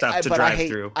stuff to drive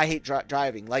through. I hate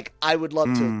driving. Like, I would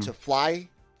love to fly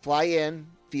in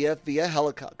via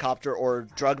helicopter or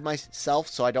drug myself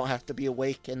so I don't have to be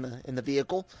awake in the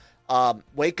vehicle.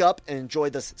 Wake up and enjoy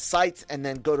the sights and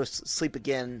then go to sleep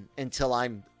again until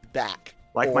I'm back.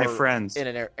 Like my friends. In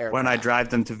an aircraft. When I drive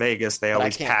them to Vegas, they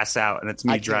always pass out and it's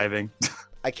me driving.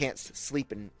 I can't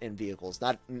sleep in vehicles.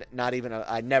 Not even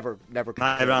I never.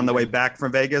 Not even on the way back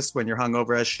from Vegas when you're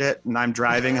hungover as shit, and I'm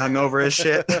driving hungover as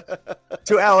shit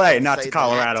to LA, not to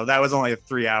Colorado. That was only a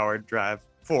 3-hour drive,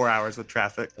 4 hours with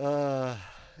traffic.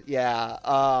 Yeah.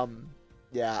 I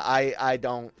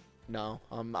don't know.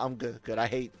 I'm good. I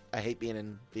hate being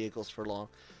in vehicles for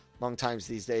long times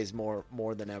these days, more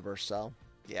than ever. So.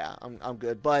 Yeah, I'm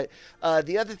good. But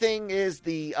the other thing is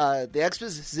the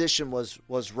exposition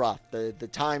was rough. The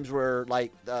times were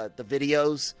like the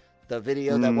video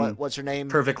that what's her name?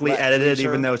 Perfectly edited,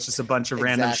 even though it's just a bunch of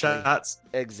random shots.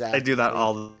 Exactly. They do that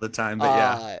all the time, but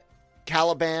yeah.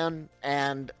 Caliban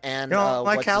and you don't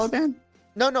like Caliban?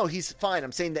 No, he's fine.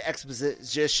 I'm saying the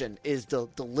exposition is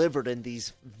delivered in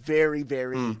these very,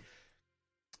 very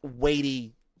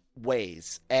weighty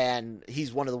ways, and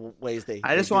he's one of the ways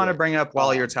I just want to bring up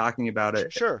while you're talking about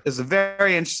it. Sure. It's a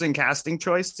very interesting casting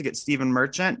choice to get Stephen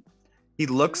Merchant. He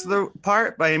looks the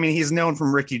part, but I mean, he's known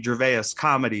from Ricky Gervais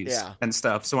comedies and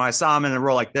stuff. So when I saw him in a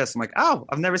role like this, I'm like, oh,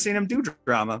 I've never seen him do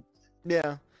drama.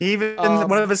 Yeah. Even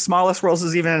one of his smallest roles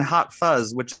is even in Hot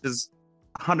Fuzz, which is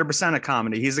 100% a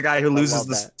comedy. He's the guy who loses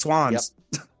the swans.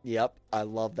 Yep. I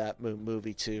love that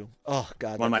movie too. Oh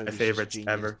God. One of my favorites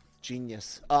ever.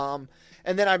 Genius.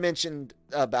 And then I mentioned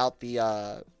about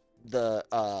the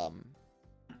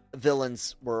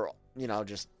villains were,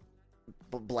 just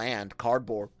bland,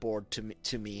 cardboard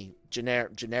to me,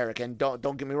 generic. And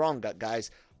don't get me wrong,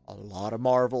 guys. A lot of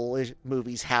Marvel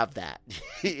movies have that.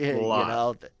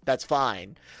 That's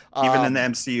fine. Even in the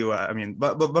MCU. I mean,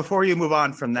 but before you move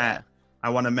on from that, I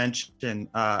want to mention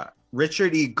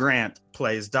Richard E. Grant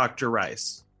plays Dr.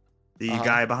 Rice, the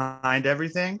guy behind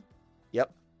everything.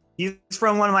 Yep. He's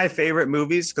from one of my favorite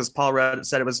movies because Paul Rudd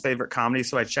said it was favorite comedy,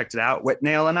 so I checked it out.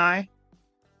 Whitnail and I,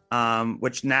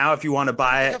 which now if you want to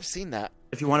buy it, I've seen that.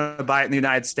 If you want to buy it in the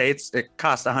United States, it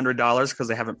costs $100 because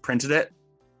they haven't printed it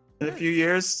in a few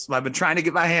years. So I've been trying to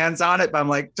get my hands on it, but I'm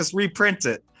like, just reprint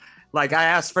it. Like I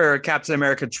asked for Captain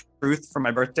America Truth for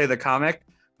my birthday, the comic,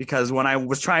 because when I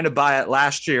was trying to buy it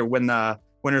last year when the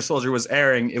Winter Soldier was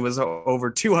airing, it was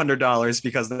over $200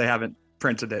 because they haven't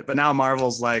printed it. But now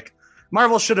Marvel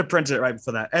should have printed it right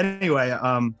before that. Anyway,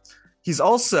 he's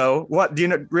also, do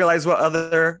you realize what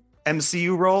other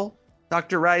MCU role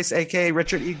Dr. Rice, aka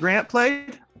Richard E. Grant,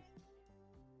 played?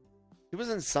 He was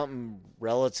in something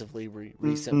relatively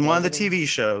recent. In one of the TV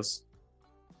shows.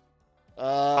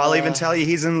 I'll even tell you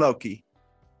he's in Loki.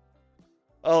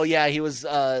 Oh yeah, he was.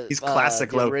 He's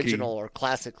classic Loki, original or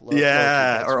classic Loki.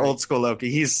 Yeah, or old school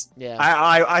Loki.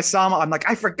 I saw him. I'm like,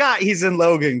 I forgot he's in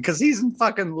Logan because he's in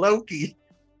fucking Loki.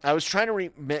 I was trying to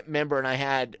remember, and I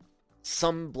had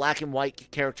some black and white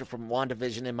character from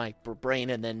WandaVision in my brain,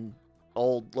 and then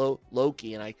old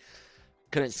Loki, and I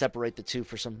couldn't separate the two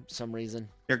for some reason.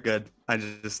 You're good.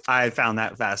 I found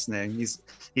that fascinating.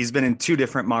 He's been in two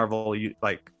different Marvel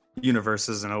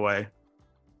universes in a way.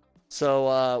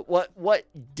 So what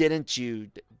didn't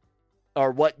you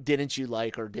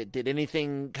like, or did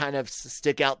anything kind of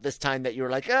stick out this time that you were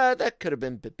like, that could have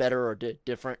been better or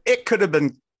different? It could have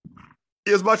been,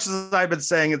 as much as I've been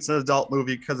saying it's an adult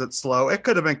movie because it's slow, it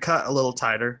could have been cut a little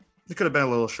tighter. It could have been a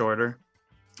little shorter.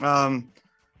 And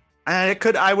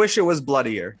I wish it was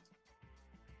bloodier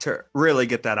to really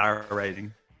get that R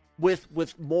rating.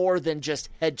 With more than just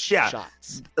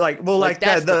headshots.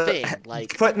 That's the thing.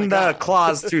 Like putting the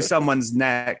claws through someone's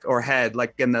neck or head,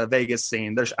 like in the Vegas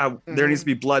scene. There needs to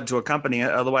be blood to accompany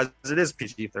it. Otherwise, it is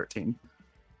PG-13.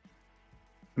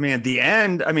 I mean, at the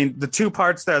end, the two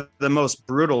parts that are the most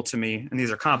brutal to me, and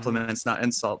these are compliments, not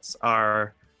insults,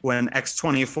 are when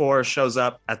X-24 shows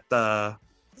up at the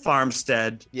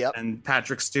farmstead and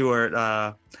Patrick Stewart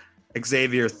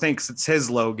Xavier thinks it's his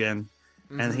Logan,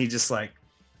 and he just like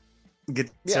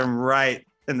gets him right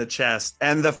in the chest.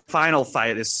 And the final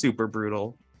fight is super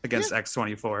brutal against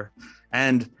X-24.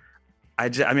 And I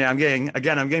mean, I'm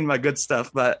getting my good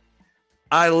stuff, but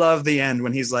I love the end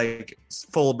when he's like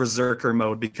full berserker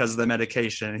mode because of the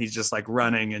medication. He's just like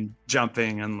running and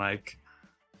jumping and like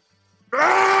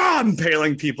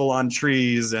impaling people on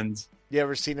trees. And you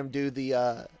ever seen him do the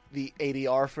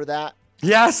ADR for that?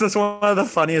 Yes, that's one of the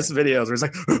funniest videos where he's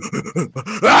like,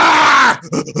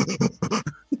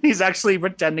 he's actually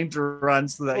pretending to run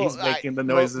so that he's making the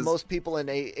noises. Most people in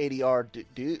ADR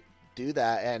do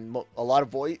that, and a lot of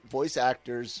voice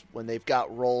actors, when they've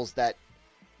got roles that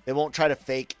they won't try to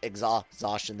fake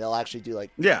exhaustion, they'll actually do like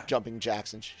jumping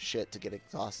jacks and shit to get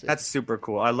exhausted. That's super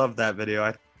cool. I love that video.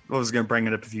 I was going to bring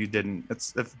it up if you didn't.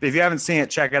 If you haven't seen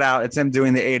it, check it out. It's him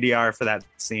doing the ADR for that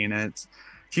scene, and it's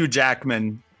Hugh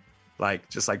Jackman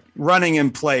just running in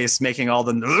place, making all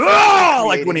the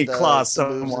like when he claws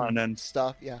someone and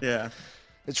stuff. Yeah.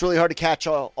 It's really hard to catch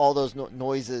all those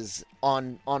noises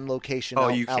on location.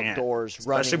 You can't. Outdoors,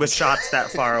 especially running. With shots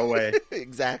that far away.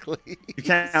 Exactly. You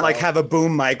can't have a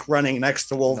boom mic running next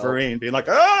to Wolverine, being like,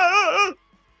 ah!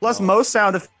 Plus, most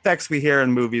sound effects we hear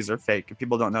in movies are fake. If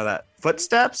people don't know that,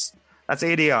 footsteps, that's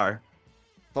ADR.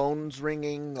 Phones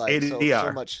ringing, ADR.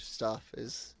 So much stuff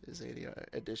is ADR.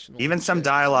 Additional. Even some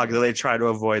dialogue that they try to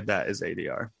avoid that is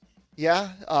ADR.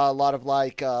 Yeah, a lot of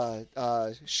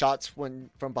shots from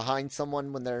behind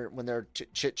someone when they're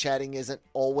chit chatting isn't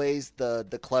always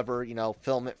the clever,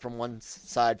 film it from one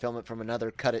side, film it from another,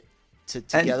 cut it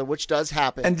together, which does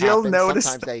happen. And you'll notice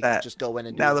sometimes that they just go in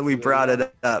and do now that we brought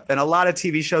it up, and a lot of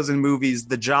TV shows and movies,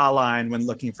 the jawline when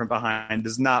looking from behind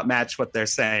does not match what they're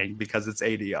saying because it's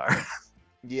ADR.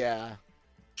 Yeah,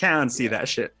 can't see that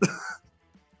shit.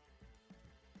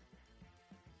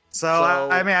 So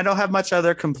I mean, I don't have much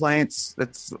other complaints.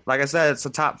 It's like I said, it's a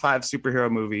top 5 superhero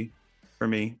movie for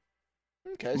me.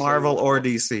 Okay, Marvel or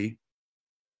DC.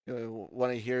 You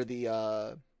want to hear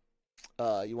the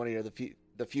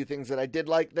few things that I did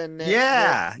like then?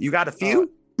 Yeah, you got a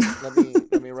few?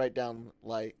 Let me write down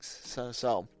likes.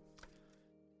 So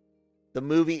the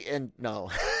movie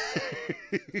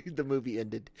the movie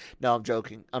ended. No, I'm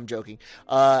joking.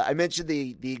 I mentioned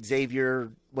the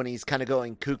Xavier when he's kind of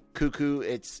going cuckoo.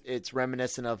 It's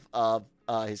reminiscent of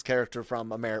his character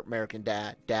from American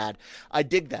Dad. I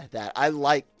dig that. I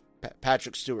like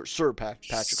Patrick Stewart. Sir Patrick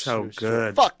Stewart. So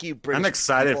good. Fuck you, British I'm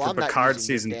excited people. for Picard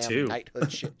season 2.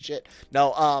 Knighthood shit.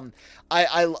 No,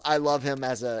 I love him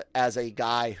as a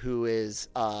guy who is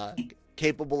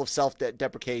capable of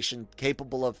self-deprecation,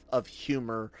 capable of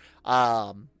humor,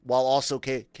 while also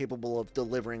capable of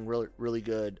delivering really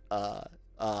good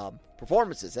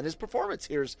performances. And his performance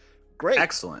here is great.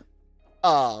 Excellent.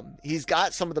 He's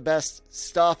got some of the best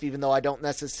stuff, even though I don't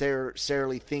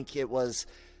necessarily think it was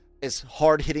as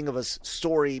hard-hitting of a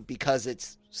story because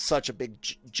it's such a big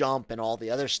jump and all the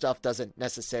other stuff doesn't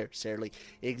necessarily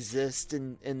exist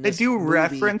in this They do movie.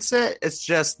 reference it. It's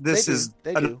just this is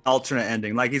an alternate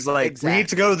ending. Like he's like, Exactly. We need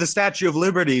to go to the Statue of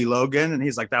Liberty, Logan. And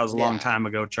he's like, that was a long time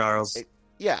ago, Charles.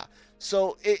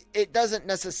 So it doesn't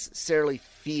necessarily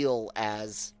feel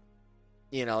as,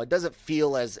 it doesn't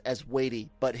feel as weighty,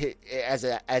 but as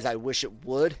I wish it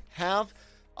would have.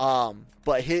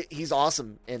 But he's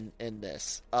awesome in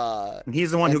this. And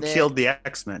he's the one who killed the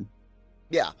X-Men.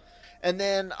 Yeah. And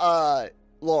then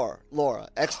Laura,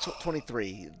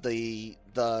 X-23, the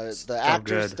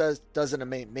actress does an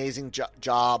amazing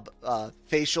job.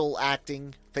 Facial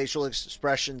acting, facial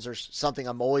expressions are something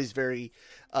I'm always very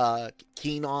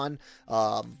keen on.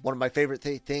 One of my favorite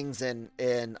things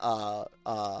in all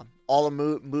the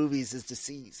movies is to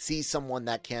see someone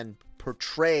that can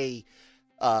portray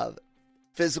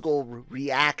physical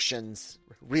reactions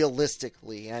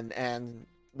realistically, and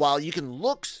while you can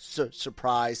look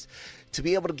surprised, to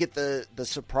be able to get the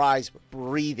surprise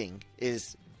breathing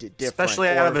is different. Especially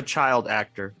out of a child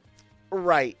actor.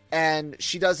 Right. And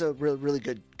she does a really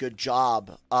good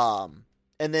job. And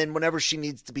then whenever she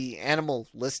needs to be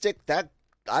animalistic, that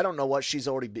I don't know what she's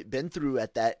already been through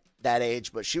at that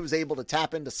age, but she was able to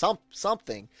tap into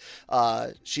something.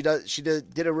 She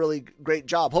did a really great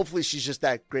job. Hopefully she's just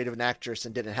that great of an actress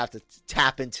and didn't have to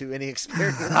tap into any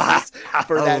experiences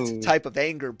for that type of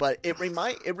anger. But it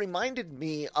reminded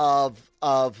me of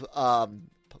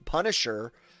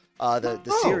Punisher,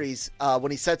 the series,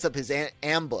 when he sets up his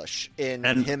ambush in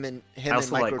him and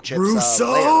Microchip's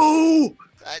Russo!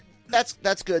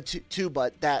 That's good too,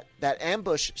 but that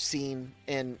ambush scene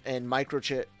in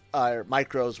Microchip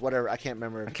Micros, whatever, I can't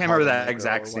remember that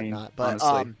exact scene, but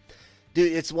honestly.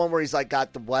 Dude, it's one where he's like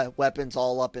got the weapons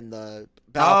all up in the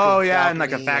balcony. Oh yeah, in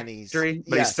like a factory,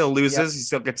 but he still loses. Yep. He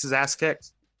still gets his ass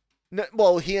kicked. No,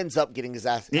 well, he ends up getting his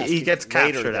ass. He gets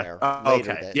captured there.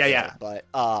 Okay. Yeah. But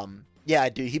yeah,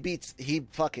 dude, he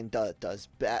fucking does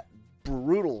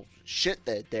brutal shit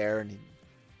there, and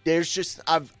there's just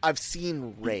I've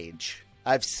seen rage.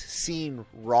 I've seen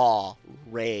raw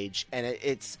rage, and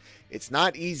it's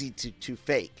not easy to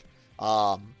fake.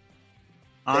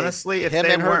 Honestly, if him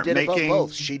they and her weren't did making, it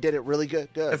both. She did it really good.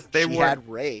 If they she weren't had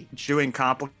rage, doing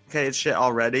complicated shit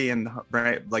already, and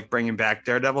like bringing back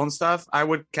Daredevil and stuff, I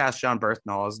would cast John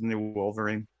Bernthal as the new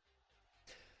Wolverine.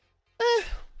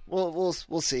 We'll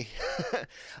see.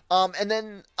 And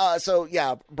then so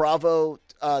yeah, bravo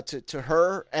to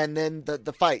her, and then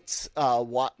the fights.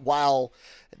 While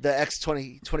the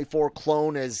X-24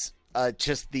 clone is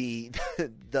just the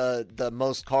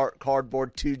most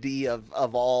cardboard 2D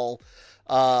of all.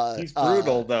 He's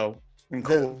brutal though. And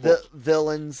cool. The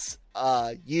villains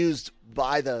used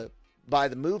by the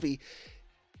movie.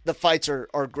 The fights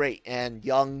are great, and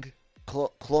young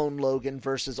clone Logan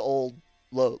versus old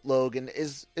Logan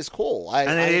is cool. I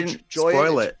didn't enjoy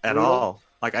spoil it. It at all.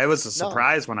 Like I was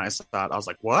surprised when I saw it. I was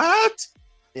like, "What?"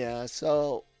 Yeah.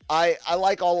 So I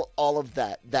like all of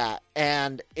that.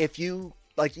 And if you,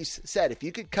 like you said, if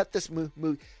you could cut this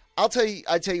movie, I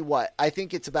tell you what. I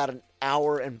think it's about an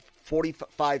hour and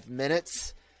 45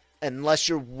 minutes, unless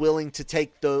you're willing to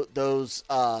take those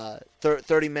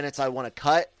 30 minutes I want to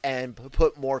cut and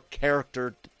put more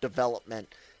character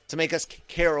development to make us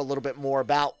care a little bit more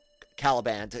about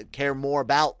Caliban, to care more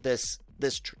about this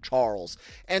Charles,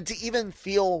 and to even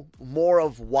feel more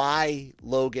of why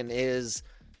Logan is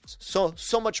so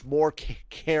much more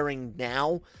caring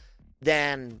now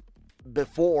than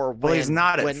before. Well, he's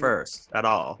not at first at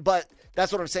all. But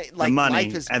that's what I'm saying. Like the money,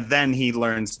 life is, and then he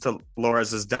learns to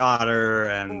Laura's his daughter,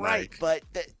 and right. But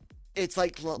it's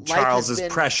like Charles is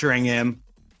pressuring him.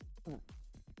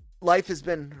 Life has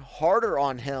been harder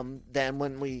on him than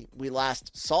when we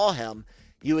last saw him.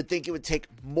 You would think it would take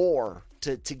more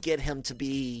to get him to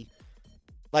be,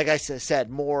 like I said,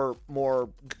 more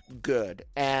good.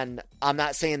 And I'm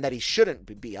not saying that he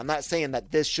shouldn't be. I'm not saying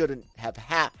that this shouldn't have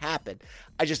happened.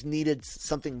 I just needed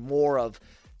something more of,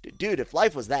 dude, if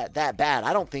life was that bad,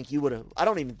 I don't think you would have. I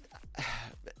don't even,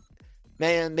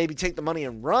 man, maybe take the money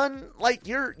and run. Like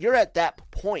you're at that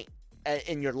point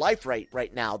in your life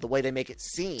right now, the way they make it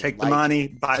seem. Take the money,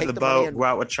 buy the boat, go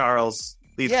out with Charles,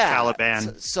 leave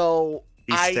Caliban. So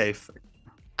be safe.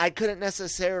 I couldn't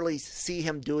necessarily see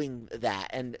him doing that.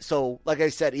 And so, like I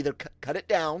said, either cut it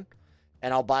down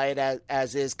and I'll buy it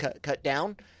as is cut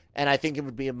down. And I think it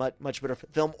would be a much better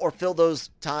film, or fill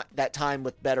that time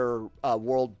with better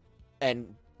world,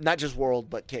 and not just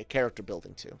world, but character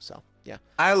building too. So, yeah.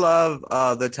 I love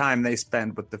the time they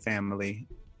spend with the family.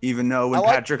 Even though when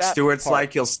Patrick Stewart's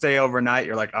like, he'll stay overnight,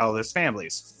 you're like, oh, this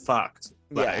family's fucked.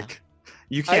 Like,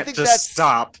 you can't just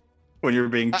stop when you're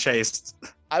being chased.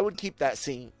 I would keep that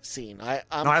scene. I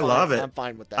love it. I'm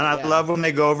fine with that. And I love when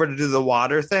they go over to do the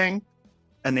water thing,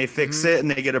 and they fix it,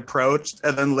 and they get approached,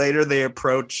 and then later they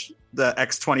approach the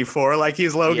X-24 like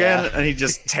he's Logan, and he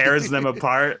just tears them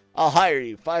apart. I'll hire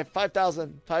you,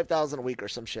 $5,000 a week or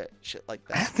some shit like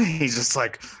that. He's just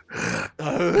like,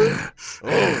 oh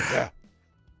yeah,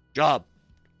 job.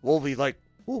 Wolvie like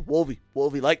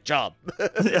job.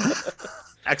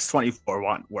 X-24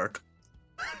 want work.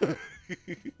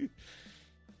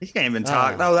 He can't even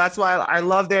talk. No, that's why I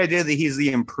love the idea that he's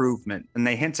the improvement. And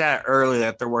they hint at early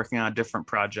that they're working on a different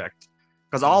project.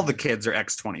 Because all the kids are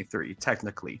X-23,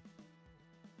 technically.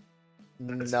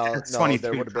 No,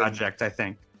 X-23 project, I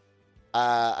think.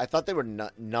 I thought they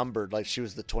were numbered, like she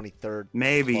was the 23rd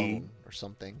maybe or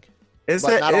something.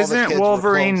 Isn't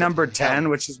Wolverine number 10,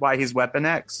 which is why he's Weapon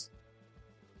X?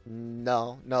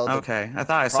 No. Okay, I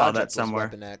thought I saw that somewhere.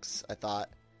 Weapon X, I thought.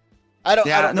 I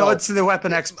don't know. It's the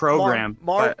Weapon X program.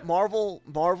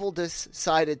 Marvel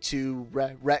decided to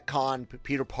retcon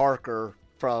Peter Parker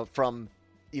from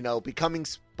becoming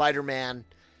Spider-Man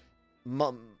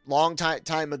long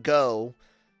time ago,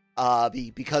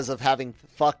 because of having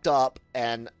fucked up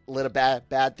and let a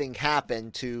bad thing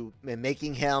happen, to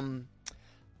making him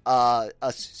a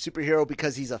superhero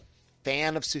because he's a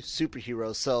fan of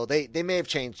superheroes. So they may have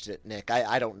changed it, Nick.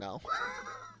 I don't know.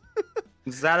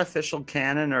 Is that official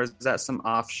canon, or is that some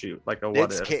offshoot, like a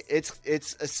what if?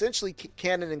 It's essentially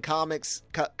canon in comics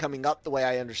coming up, the way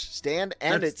I understand,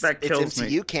 and it's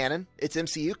MCU canon. It's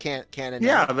MCU canon.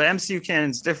 Yeah, but MCU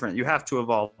canon's different. You have to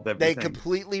evolve everything. They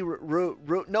completely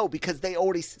no, because they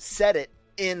already said it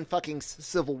in fucking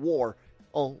Civil War.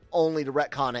 only to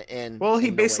retcon it in. Well, he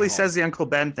in No Way basically Home. says the Uncle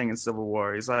Ben thing in Civil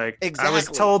War. He's like, Exactly. I was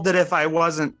told that if I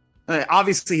wasn't,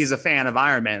 obviously he's a fan of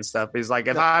Iron Man stuff. He's like,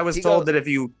 if I was told that if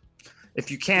you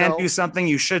can't do something,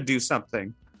 you should do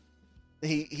something.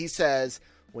 He says,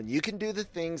 when you can do the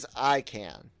things I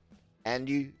can, and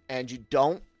you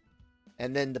don't,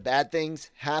 and then the bad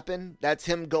things happen, that's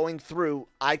him going through.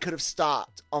 I could have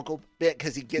stopped Uncle Ben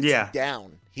because he gets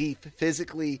down. He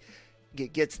physically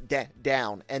gets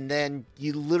down, and then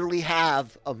you literally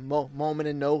have a moment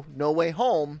in No Way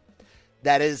Home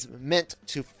that is meant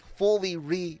to fully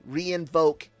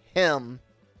re-invoke him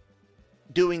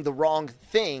doing the wrong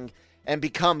thing and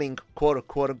becoming quote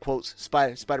unquote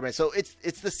Spider-Man. So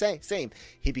it's the same.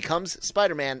 He becomes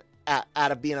Spider-Man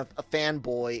out of being a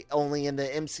fanboy. Only in the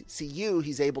MCU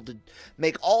he's able to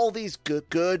make all these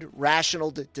good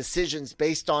rational decisions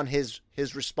based on his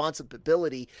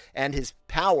responsibility and his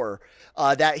power.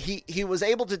 That he was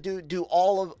able to do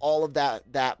all of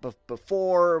that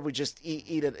before. We just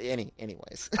eat it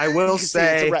anyways. I will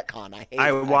say it's a retcon.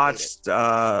 I watched.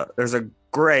 There's a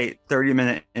great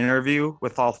 30-minute interview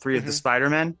with all three of the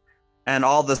Spider-Men, and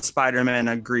all the Spider-Men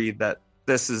agreed that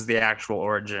this is the actual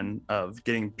origin of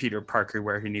getting Peter Parker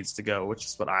where he needs to go, which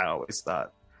is what I always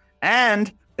thought.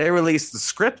 And they released the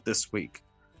script this week.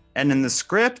 And in the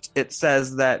script, it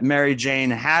says that Mary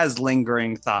Jane has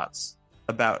lingering thoughts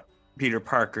about Peter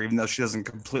Parker, even though she doesn't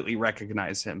completely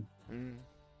recognize him.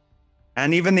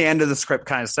 And even the end of the script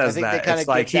kind of says that. It's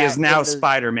like he is now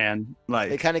Spider-Man. Like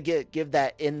they kind of give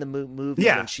that in the movie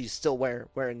when she's still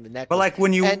wearing the necklace. But like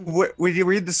when you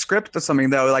read the script or something,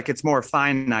 though, like it's more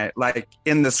finite. Like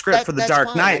in the script for The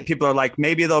Dark Knight, people are like,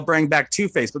 maybe they'll bring back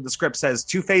Two-Face, but the script says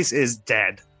Two-Face is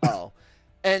dead. Oh,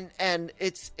 and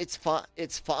it's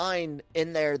fine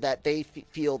in there that they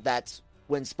feel that's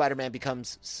when Spider-Man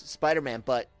becomes Spider-Man.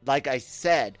 But like I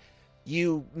said,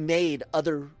 you made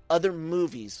other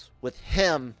movies with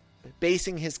him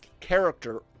basing his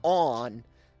character on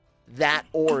that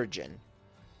origin,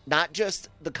 not just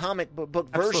the comic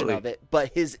book version of it,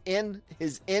 but his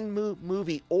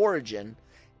movie origin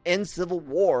in Civil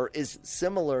War is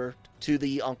similar to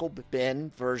the Uncle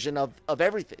Ben version of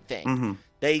everything.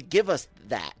 They give us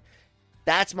that.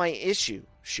 That's my issue.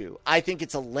 I think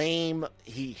it's a lame.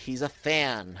 He's a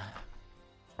fan.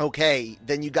 Okay,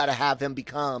 then you got to have him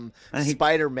become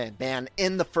Spider-Man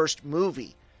in the first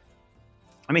movie.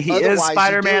 I mean, he is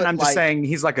Spider-Man. I'm just saying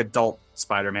he's like adult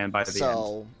Spider-Man by the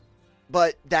end.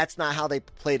 But that's not how they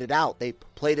played it out. They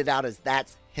played it out as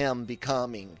that's him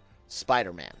becoming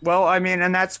Spider-Man. Well, I mean,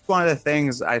 and that's one of the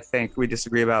things I think we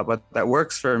disagree about, but that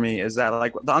works for me is that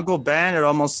like the Uncle Ben, it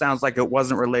almost sounds like it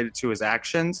wasn't related to his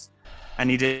actions. And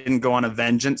he didn't go on a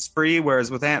vengeance spree, whereas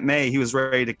with Aunt May, he was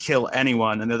ready to kill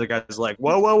anyone. And the other guy's like,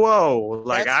 whoa.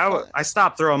 Like, I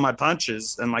stopped throwing my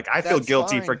punches. And, like, I feel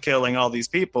guilty for killing all these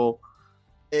people.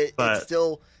 It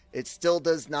still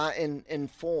does not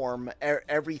inform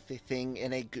everything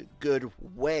in a good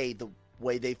way, the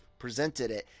way they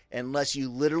presented it, unless you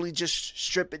literally just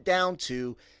strip it down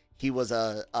to he was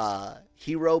a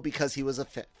hero because he was a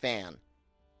fan.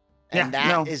 And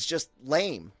that is just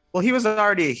lame. Well, he was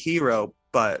already a hero,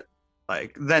 but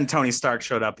like then Tony Stark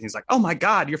showed up and he's like, "Oh my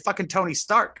God, you're fucking Tony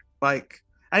Stark!" Like,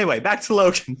 anyway, back to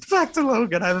Logan.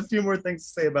 I have a few more things to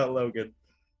say about Logan.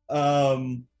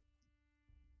 I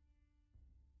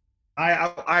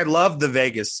love the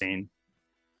Vegas scene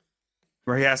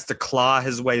where he has to claw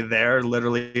his way there,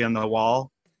 literally in the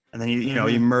wall, and then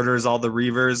he murders all the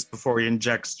Reavers before he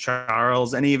injects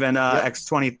Charles, and even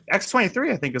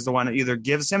X-23, I think, is the one that either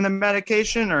gives him the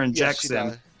medication or injects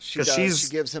him. She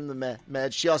gives him the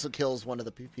med. She also kills one of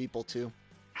the people too.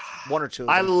 One or two.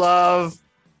 I love.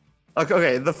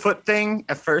 Okay, the foot thing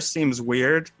at first seems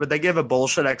weird, but they give a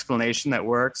bullshit explanation that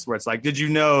works. Where it's like, did you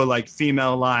know, like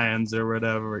female lions or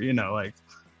whatever, the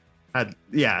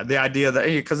idea that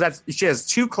because she has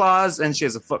two claws and she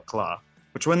has a foot claw.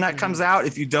 Which when that comes out,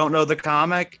 if you don't know the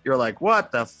comic, you're like,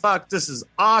 what the fuck? This is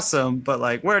awesome, but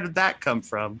like, where did that come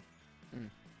from?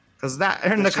 Because that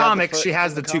in the comics, she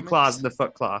has the two claws and the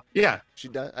foot claw. Yeah, she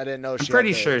does. I didn't know. I'm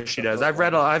pretty sure she does. I've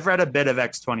read a bit of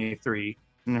X-23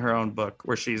 in her own book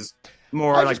where she's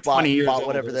more like 20 years old.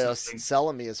 Whatever they're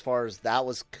selling me as far as that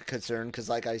was concerned, because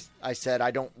like I said, I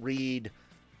don't read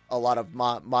a lot of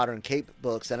modern Cape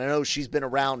books, and I know she's been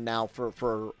around now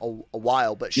for a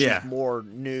while, but she's more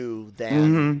new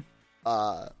than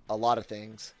a lot of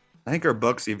things. I think her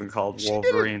book's even called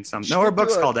Wolverine. Her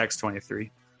book's called X-23.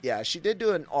 Yeah, she did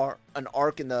do an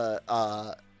arc in the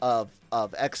of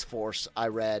X-Force I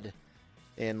read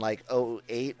in like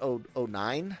 08,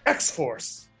 09.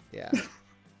 X-Force. Yeah.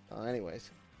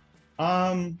 Anyways.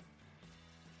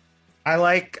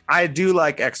 I do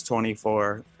like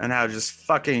X-24 and how just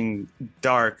fucking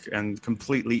dark and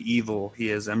completely evil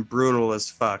he is and brutal as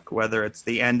fuck, whether it's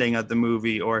the ending of the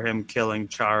movie or him killing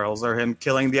Charles or him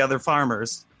killing the other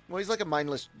farmers. Well, he's like a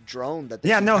mindless drone.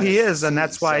 He is, and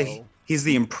that's why he's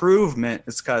the improvement.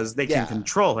 It's because they can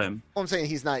control him. Well, I'm saying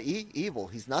he's not evil.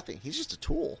 He's nothing. He's just a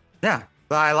tool. Yeah,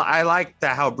 but I like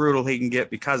that how brutal he can get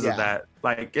because of that.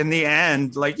 Like in the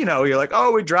end, like you're like,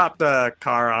 oh, we dropped a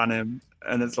car on him,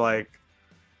 and it's like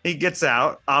he gets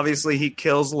out. Obviously, he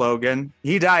kills Logan.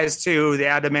 He dies too. The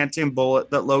adamantium bullet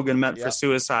that Logan meant for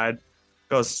suicide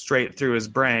goes straight through his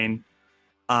brain.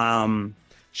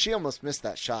 She almost missed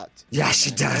that shot. Yeah, she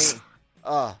does.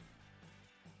 But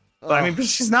but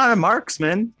she's not a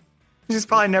marksman. She's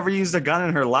probably never used a gun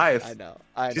in her life. I know.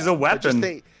 She's a weapon. Just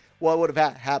think, what would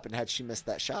have happened had she missed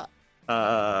that shot?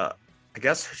 I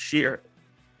guess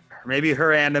maybe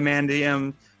her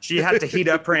adamantium. She had to heat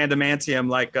up her adamantium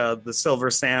like the Silver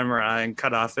Samurai and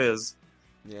cut off his.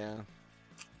 Yeah.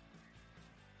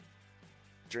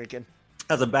 Drinking.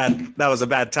 That was a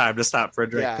bad time to stop for a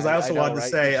drink. Because I also wanted to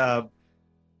say,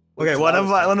 one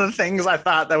of the things I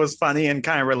thought that was funny and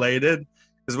kind of related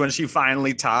is when she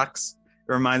finally talks.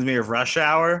 It reminds me of Rush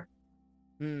Hour,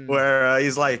 where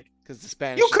he's like, "Because the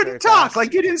Spanish, you couldn't talk,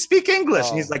 like you didn't speak English,"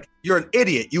 and he's like, "You're an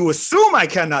idiot. You assume I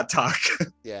cannot talk."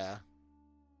 Yeah.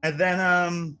 And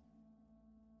then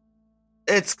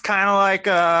it's kind of like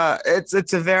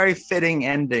it's a very fitting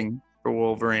ending for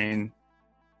Wolverine.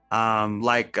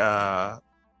 Like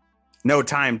No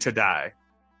Time to Die,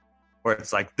 where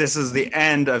it's like this is the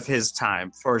end of his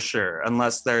time for sure,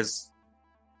 unless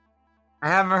I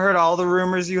haven't heard all the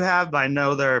rumors you have, but I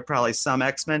know there are probably some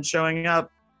X-Men showing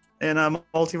up in a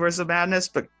Multiverse of Madness,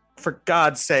 but for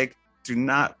God's sake, do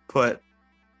not put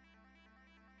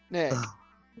Nick,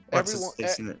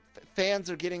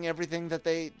 fans are getting everything that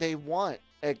they want.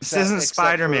 This isn't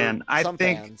Spider-Man. I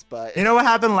think fans, but you know what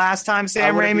happened last time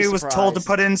Sam Raimi was told to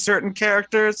put in certain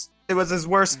characters? It was his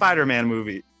worst Spider-Man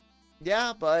movie.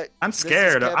 Yeah, but I'm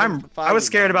scared. I was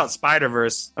scared about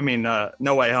Spider-Verse. I mean,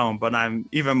 No Way Home, but I'm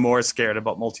even more scared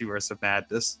about Multiverse of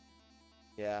Madness.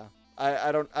 Yeah,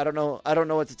 I don't know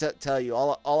what to tell you.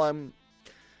 All I'm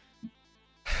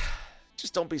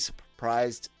just don't be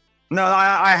surprised. No,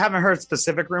 I haven't heard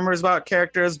specific rumors about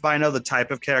characters, but I know the type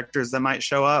of characters that might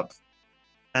show up.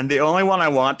 And the only one I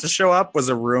want to show up was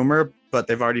a rumor, but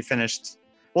they've already finished.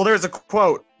 Well, there's a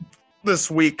quote this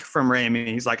week from Raimi.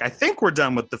 He's like, I think we're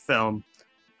done with the film.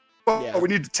 But we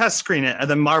need to test screen it, and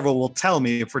then Marvel will tell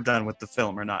me if we're done with the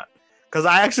film or not. Because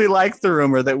I actually like the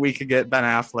rumor that we could get Ben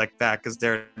Affleck back as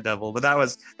Daredevil, but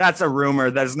that's a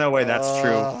rumor. There's no way that's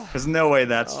true. There's no way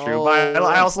that's true. But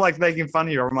I also like making fun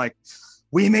of you. I'm like,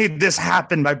 we made this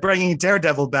happen by bringing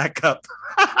Daredevil back up.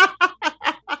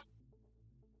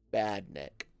 Bad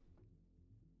Nick.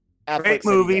 Great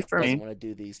movie for me. Doesn't want to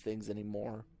do these things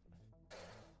anymore.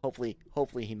 Hopefully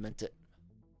he meant it.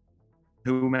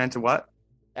 Who meant what?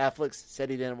 Affleck said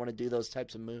he didn't want to do those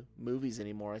types of movies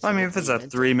anymore. I mean, if it's a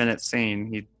 3-minute scene,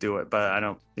 he'd do it,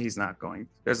 but he's not going.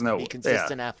 There's no. Be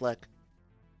consistent, Affleck.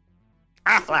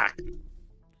 Affleck.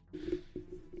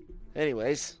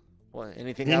 Anyways,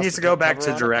 anything else? He needs to go back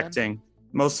to directing.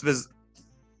 Most of his.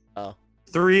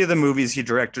 3 of the movies he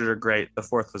directed are great. The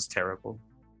 4th was terrible,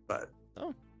 but.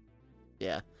 Oh.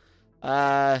 Yeah.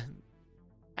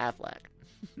 Affleck.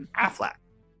 Affleck.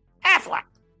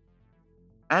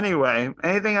 Anyway,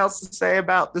 anything else to say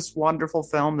about this wonderful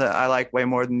film that I like way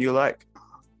more than you like?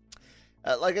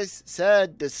 Like I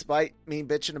said, despite me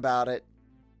bitching about it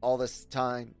all this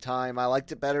time, I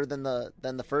liked it better than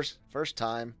the first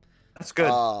time. That's good.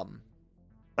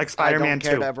 Like Spider-Man 2.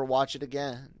 I don't care to ever watch it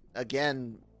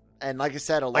again. And like I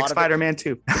said, like Spider-Man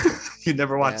 2. You'd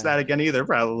never watch that again either,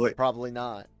 probably. Probably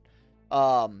not.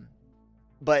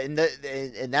 But in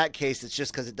that case, it's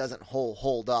just because it doesn't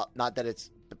hold up. Not that it's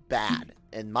bad.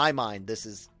 In my mind, this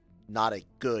is not a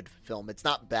good film. It's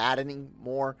not bad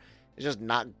anymore. It's just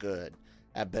not good.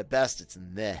 At best, it's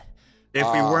meh.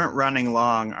 If we weren't running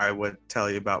long, I would tell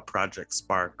you about Project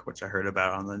Spark, which I heard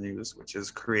about on the news, which is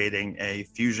creating a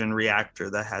fusion reactor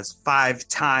that has 5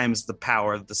 times the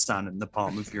power of the sun in the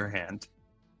palm of your hand.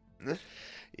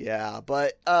 Yeah,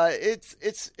 but it's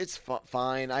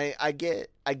fine. I get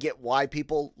why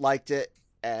people liked it,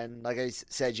 and like I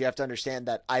said, you have to understand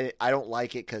that I don't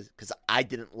like it because I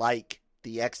didn't like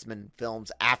the X-Men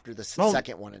films after the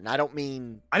second one, and I don't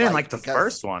mean I didn't like the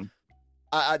first one.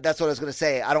 That's what I was gonna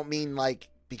say. I don't mean like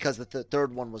because the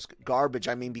third one was garbage.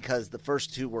 I mean because the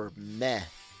first 2 were meh.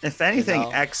 If anything,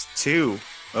 X2.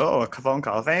 Oh, a phone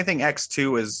call. If anything,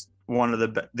 X2 one of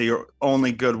the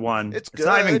only good one. It's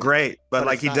not even good, great, but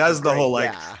like it's he not does the great, whole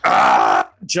like yeah.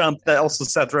 jump that also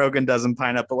Seth Rogen does in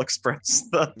Pineapple Express.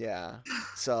 Yeah.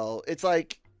 So it's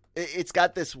like it's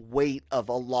got this weight of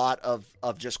a lot of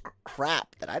just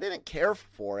crap that I didn't care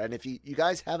for. And if you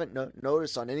guys haven't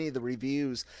noticed on any of the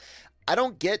reviews, I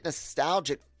don't get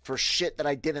nostalgic for shit that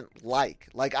I didn't like.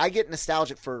 Like I get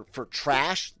nostalgic for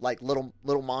trash, like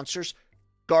Little Monsters,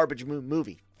 garbage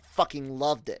movie. Fucking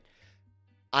loved it.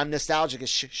 I'm nostalgic as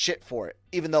shit for it,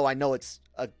 even though I know it's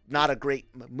not a great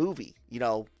movie,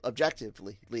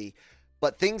 objectively.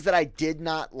 But things that I did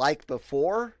not like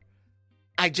before,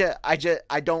 I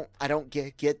don't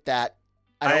get that.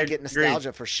 I don't get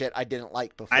nostalgia for shit I didn't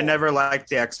like before. I never liked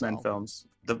the X-Men films.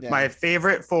 My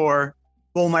favorite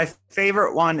my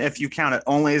favorite one, if you count it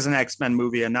only as an X-Men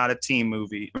movie and not a team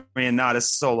movie, not a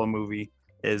solo movie,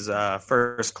 is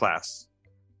First Class.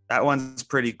 That one's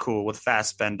pretty cool with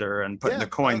Fassbender and putting the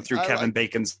coin through Kevin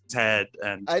Bacon's head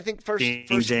and I think first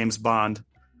James Bond.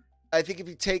 I think if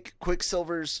you take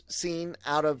Quicksilver's scene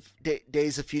out of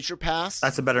Days of Future Past,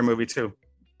 that's a better movie too.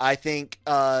 I think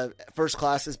First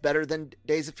Class is better than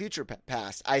Days of Future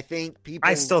Past. I think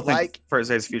I still think Days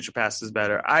of Future Past is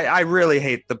better. I really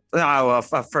hate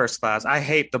First Class. I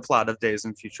hate the plot of Days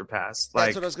of Future Past.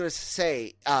 That's what I was going to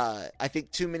say. I think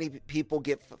too many people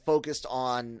get focused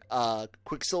on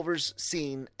Quicksilver's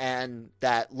scene and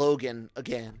that Logan,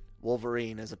 again,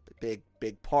 Wolverine, is a big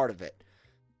part of it.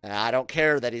 And I don't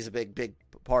care that he's a big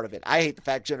part of it. I hate the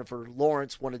fact Jennifer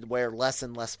Lawrence wanted to wear less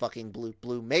and less fucking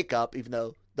blue makeup, even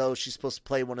though she's supposed to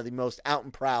play one of the most out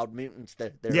and proud mutants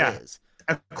there is.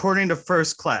 According to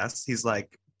First Class, he's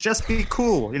like, just be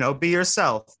cool, be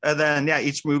yourself. And then,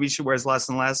 each movie she wears less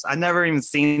and less. I've never even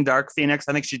seen Dark Phoenix.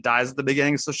 I think she dies at the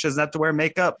beginning, so she doesn't have to wear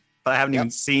makeup. But I haven't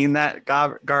even seen that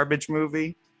garbage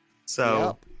movie.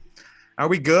 So, Are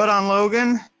we good on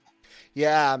Logan?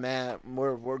 Yeah, man,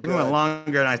 we're good. We went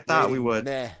longer than I thought we would.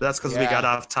 That's because we got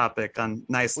off topic on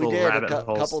little rabbit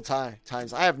holes. A couple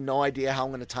times. I have no idea how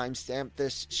I'm going to timestamp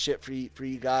this shit for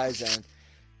you guys,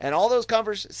 and all those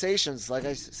conversations. Like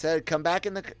I said, come back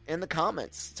in the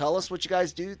comments. Tell us what you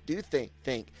guys do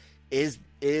think. Is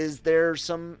there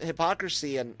some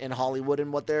hypocrisy in Hollywood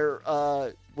and what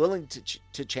they're willing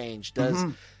to change?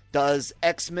 Does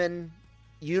X-Men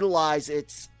utilize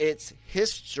its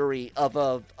history of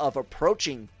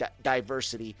approaching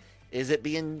diversity? Is it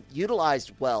being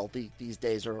utilized well these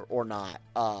days or not?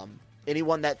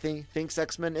 Anyone that thinks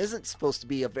X-Men isn't supposed to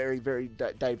be a very, very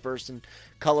diverse and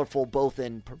colorful, both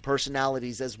in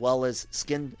personalities as well as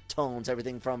skin tones,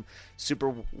 everything from super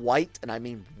white, and I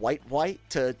mean white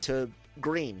to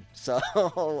green. So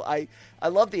I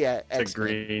love the X-Men.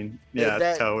 Green,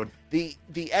 Toad.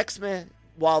 The X-Men.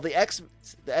 While the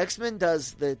X-Men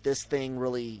does this thing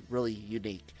really, really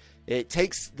unique, it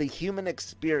takes the human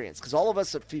experience, because all of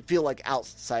us feel like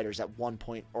outsiders at one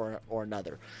point or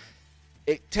another.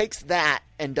 It takes that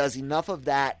and does enough of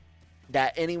that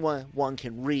anyone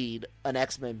can read an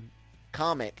X-Men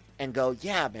comic and go,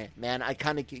 yeah, man, I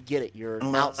kind of get it. You're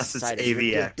an outsider.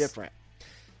 You're different.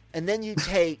 And then you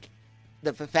take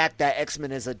the fact that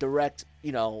X-Men is a direct,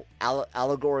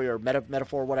 allegory or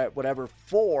metaphor, whatever,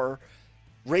 for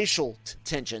racial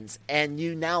tensions, and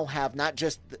you now have not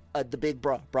just the big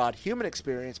broad human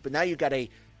experience, but now you've got a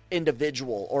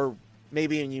individual, or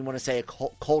maybe you want to say a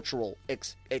cultural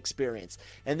experience.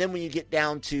 And then when you get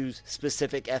down to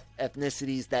specific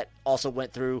ethnicities that also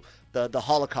went through the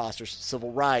Holocaust or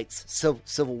civil rights,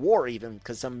 civil war, even,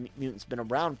 because some mutants been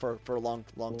around for a long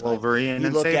time. Wolverine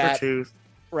and Sabretooth.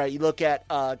 Right, you look at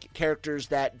characters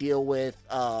that deal with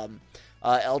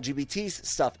LGBT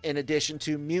stuff in addition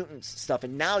to mutants stuff,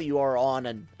 and now you are on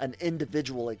an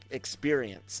individual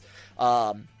experience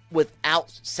without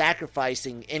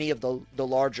sacrificing any of the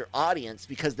larger audience,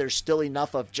 because there's still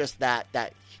enough of just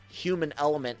that human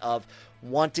element of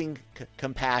wanting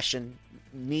compassion,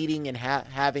 needing and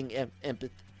having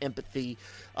empathy,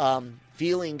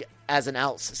 feeling as an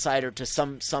outsider to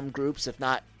some groups, if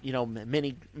not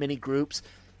many groups.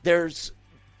 There's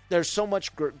so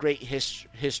much great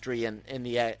history in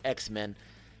the X-Men.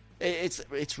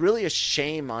 It's really a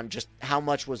shame on just how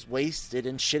much was wasted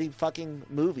in shitty fucking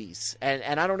movies,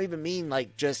 and I don't even mean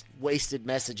like just wasted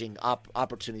messaging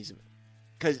opportunities,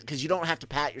 because you don't have to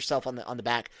pat yourself on the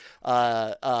back.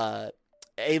 Ava,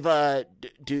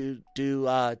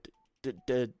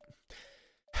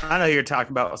 I know you're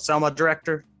talking about Selma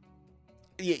director.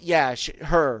 Yeah, she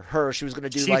was going to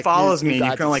do. She like follows me. New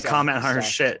You can only comment on her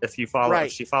shit if you follow. Right.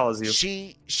 If she follows you.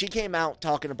 She came out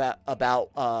talking about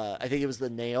I think it was the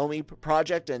Naomi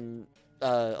Project and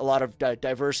a lot of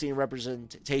diversity and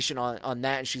representation on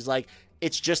that. And she's like,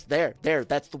 it's just there.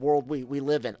 That's the world we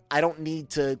live in. I don't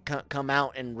need to come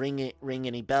out and ring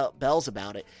any bells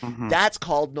about it. Mm-hmm. That's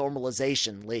called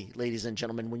normalization, ladies and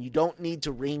gentlemen. When you don't need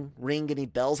to ring any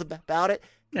bells about it,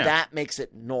 that makes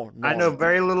it normal. I know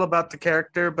very little about the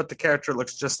character, but the character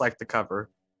looks just like the cover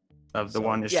of the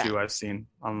one issue I've seen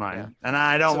online, and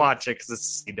I don't watch it because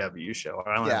it's a CW show.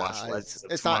 I only watch Legends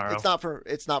of Tomorrow.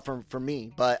 It's not for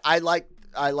me, but I like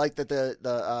that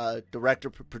the director,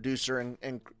 producer,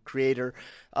 and creator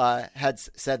had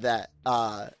said that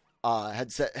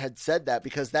had said that,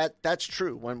 because that's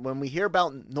true. When we hear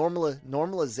about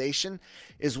normalization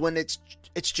is when it's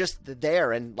just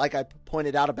there. And like I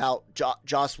pointed out about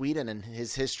Joss Whedon and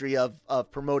his history of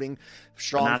promoting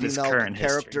strong female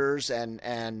characters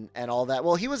and all that.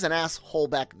 Well, he was an asshole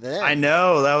back then. I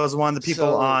know, that was one of the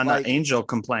people on Angel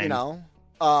complained.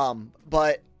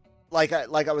 But like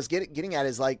I was getting at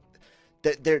is like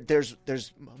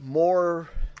there's more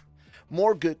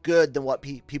good than what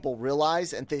people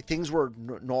realize, and things were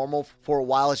normal for a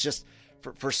while. It's just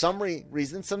for some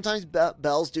reason sometimes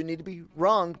bells do need to be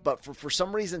rung, but for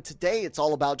some reason today it's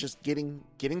all about just getting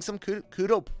some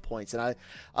kudo points. And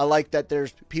I like that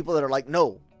there's people that are like,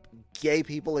 no, gay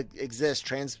people exist,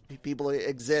 trans people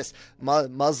exist,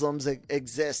 Muslims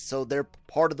exist, so they're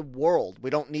part of the world.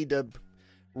 We don't need to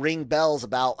ring bells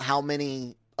about how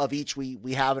many of each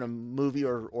we have in a movie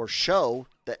or show.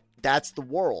 That's the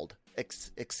world.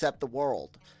 Accept the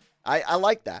world. I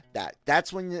like that.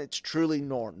 That's when it's truly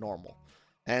normal.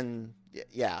 And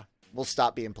we'll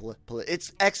stop being political.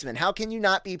 It's X-Men. How can you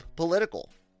not be political?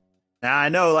 Now, I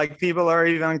know, like, people are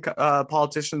even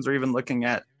politicians are even looking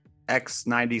at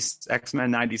X-Men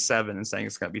 97 and saying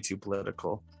it's going to be too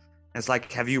political. It's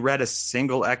like, have you read a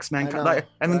single X-Men?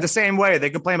 In the same way, they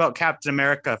complain about Captain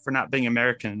America for not being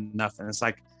American enough. And it's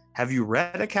like, have you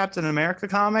read a Captain America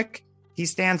comic? He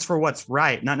stands for what's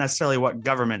right, not necessarily what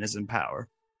government is in power.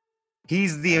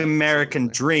 He's the American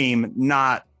dream,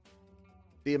 not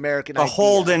the American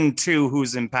beholden idea. To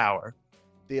who's in power.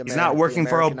 He's not working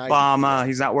for Obama. Idea.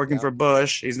 He's not working for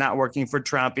Bush. He's not working for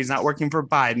Trump. He's not working for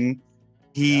Biden.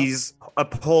 He's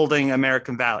upholding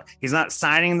American value. He's not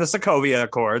signing the Sokovia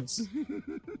Accords.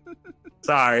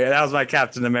 Sorry, that was my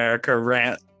Captain America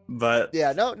rant. But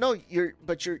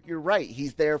you're right.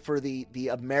 He's there for the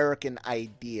American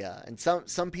idea, and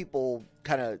some people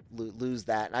kind of lose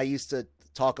that. And I used to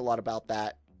talk a lot about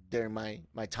that during my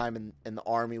time in the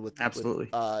Army with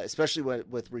especially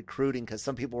with recruiting, because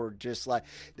some people were just like,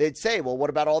 they'd say, well, what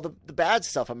about all the bad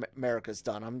stuff America's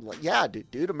done? I'm like, yeah,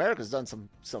 dude, America's done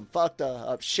some fucked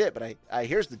up shit, but I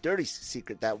here's the dirty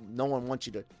secret that no one wants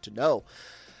you to know.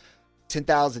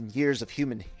 10,000 years of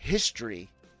human history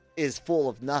is full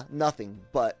of nothing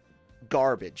but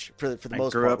garbage for the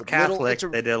most part. I grew up Catholic.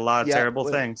 They did a lot of terrible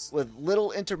things with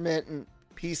little intermittent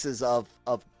pieces of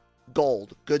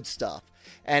gold, good stuff.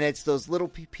 And it's those little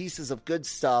pieces of good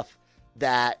stuff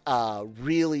that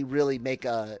really, really make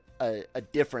a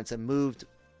difference and moved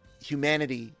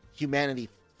humanity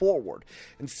forward.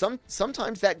 And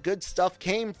sometimes that good stuff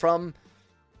came from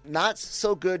not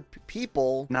so good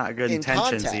people, not good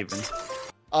intentions context.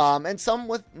 Even. And some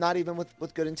with not even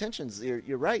with good intentions.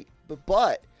 You're right,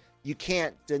 but you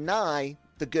can't deny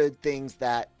the good things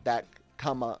that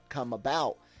come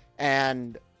about.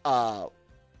 And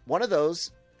one of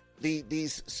those,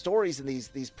 these stories and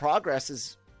these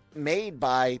progresses made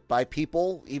by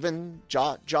people, even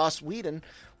Joss Whedon,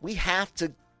 we have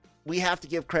to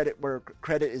give credit where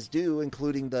credit is due,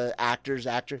 including the actors,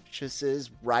 actresses,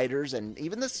 writers, and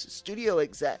even the studio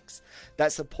execs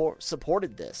that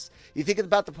supported this. You think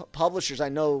about the publishers. I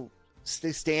know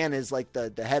Stan is like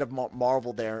the head of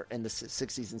Marvel there in the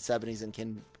 60s and 70s and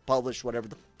can publish whatever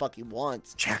the fuck he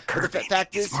wants. Jack Kirby, but the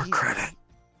fact is, more credit.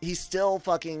 He still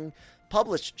fucking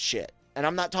published shit. And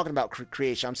I'm not talking about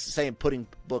creation. I'm saying putting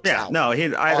books out. No,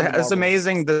 it's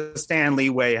amazing the Stan Lee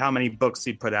way, how many books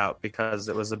he put out, because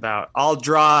it was about, I'll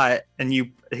draw it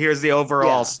and here's the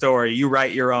overall story. You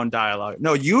write your own dialogue.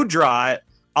 No, you draw it.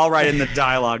 I'll write in the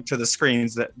dialogue to the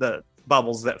screens, the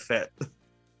bubbles that fit.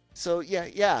 So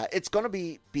yeah, it's going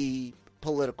to be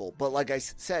political, but like I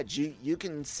said, you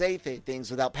can say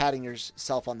things without patting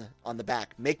yourself on the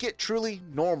back. Make it truly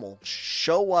normal.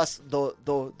 Show us the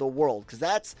world,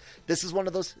 because this is one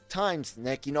of those times,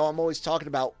 Nick. You know, I'm always talking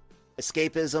about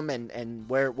escapism and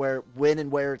when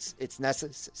and where it's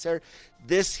necessary.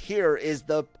 This here is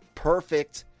the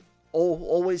perfect,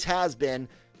 always has been,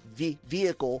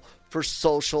 vehicle for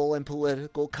social and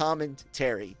political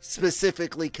commentary,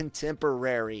 specifically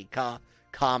contemporary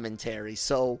commentary.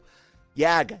 So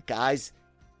yeah, guys,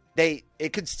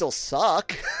 it could still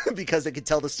suck because they could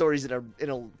tell the stories in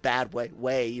a bad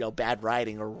way, you know, bad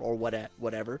writing or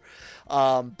whatever.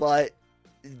 But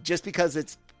just because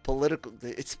it's political,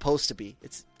 it's supposed to be.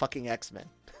 It's fucking X-Men.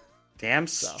 Damn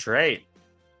straight.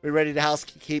 We ready to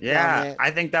housekeep? Yeah, I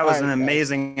think that was an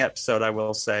amazing episode, I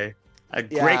will say.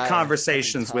 Great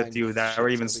conversations with you that were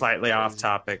even slightly off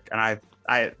topic. And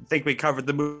I think we covered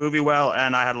the movie well,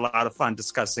 and I had a lot of fun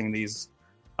discussing these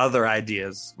other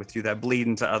ideas with you that bleed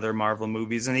into other Marvel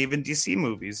movies and even DC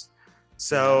movies.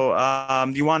 So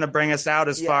you want to bring us out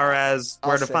as far as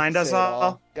where to find us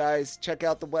all? Guys, check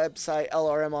out the website,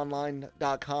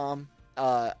 lrmonline.com.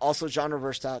 Also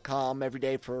genreverse.com every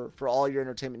day for all your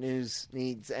entertainment news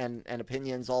needs and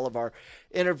opinions, all of our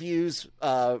interviews,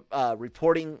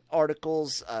 reporting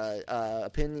articles,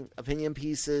 opinion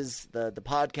pieces, the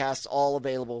podcasts, all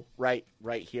available right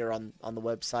here on the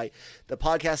website. The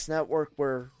podcast network,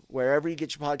 wherever you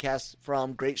get your podcasts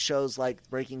from, great shows like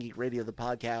Breaking Geek Radio, the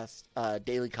podcast,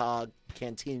 Daily Cog,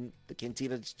 the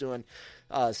Cantina that's doing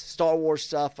Star Wars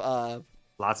stuff,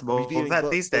 lots of Boba Fett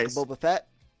these days. Boba Fett.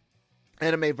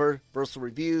 Anime Versal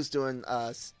Reviews, doing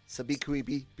Sabikui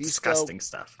Bisco. Disgusting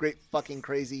stuff. Great fucking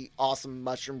crazy, awesome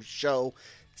mushroom show.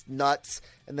 It's nuts.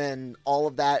 And then all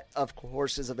of that, of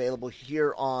course, is available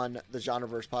here on the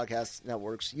Genreverse Podcast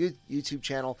Network's YouTube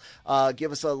channel.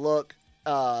 give us a look,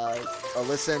 a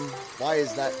listen. Why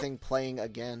is that thing playing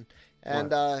again?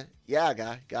 And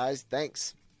yeah, guys,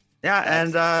 thanks. Yeah,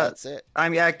 that's it.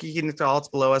 I'm geeking into all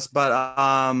below us, but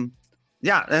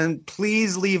yeah, and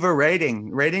please leave a rating.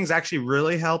 Ratings actually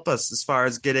really help us as far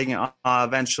as getting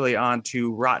eventually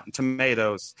onto Rotten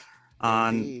Tomatoes.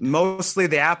 Indeed. Mostly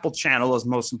the Apple channel is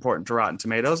most important to Rotten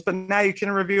Tomatoes, but now you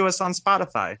can review us on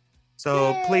Spotify.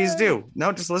 So please do.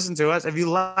 No, just listen to us. If you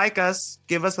like us,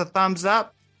 give us a thumbs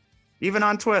up. Even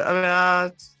on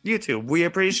YouTube, we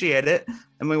appreciate it,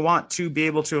 and we want to be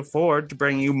able to afford to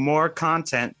bring you more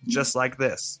content just like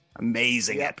this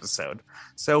amazing episode.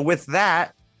 So with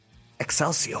that,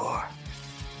 Excelsior.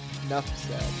 Enough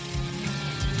said.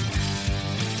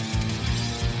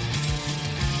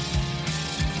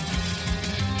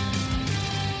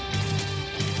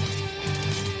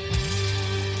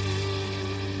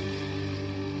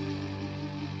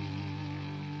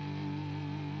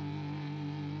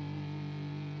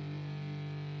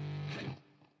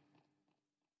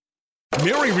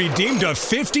 Mary redeemed a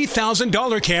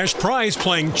 $50,000 cash prize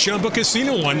playing Chumba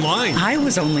Casino online. I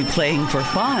was only playing for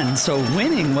fun, so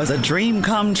winning was a dream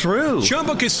come true.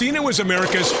 Chumba Casino is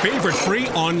America's favorite free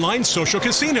online social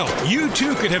casino. You,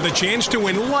 too, could have the chance to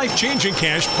win life-changing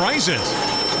cash prizes.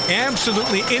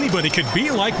 Absolutely anybody could be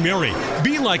like Mary.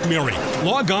 Be like Mary.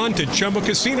 Log on to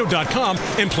ChumbaCasino.com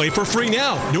and play for free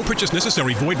now. No purchase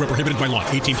necessary. Void where prohibited by law.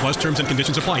 18 plus terms and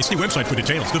conditions apply. See website for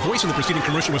details. The voice in the preceding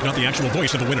commercial was not the actual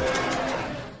voice of the winner.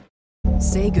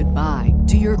 Say goodbye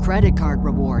to your credit card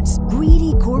rewards.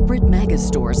 Greedy corporate mega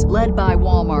stores, led by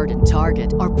Walmart and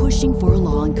Target, are pushing for a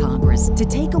law in Congress to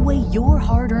take away your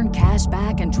hard-earned cash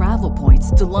back and travel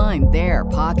points to line their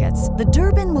pockets. The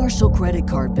Durbin-Marshall credit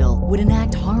card bill would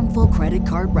enact harmful credit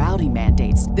card routing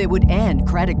mandates that would end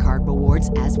credit card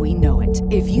rewards as we know it.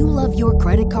 If you love your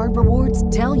credit card rewards,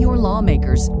 tell your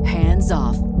lawmakers, hands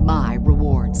off my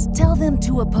rewards. Tell them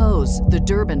to oppose the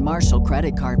Durbin-Marshall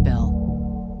credit card bill.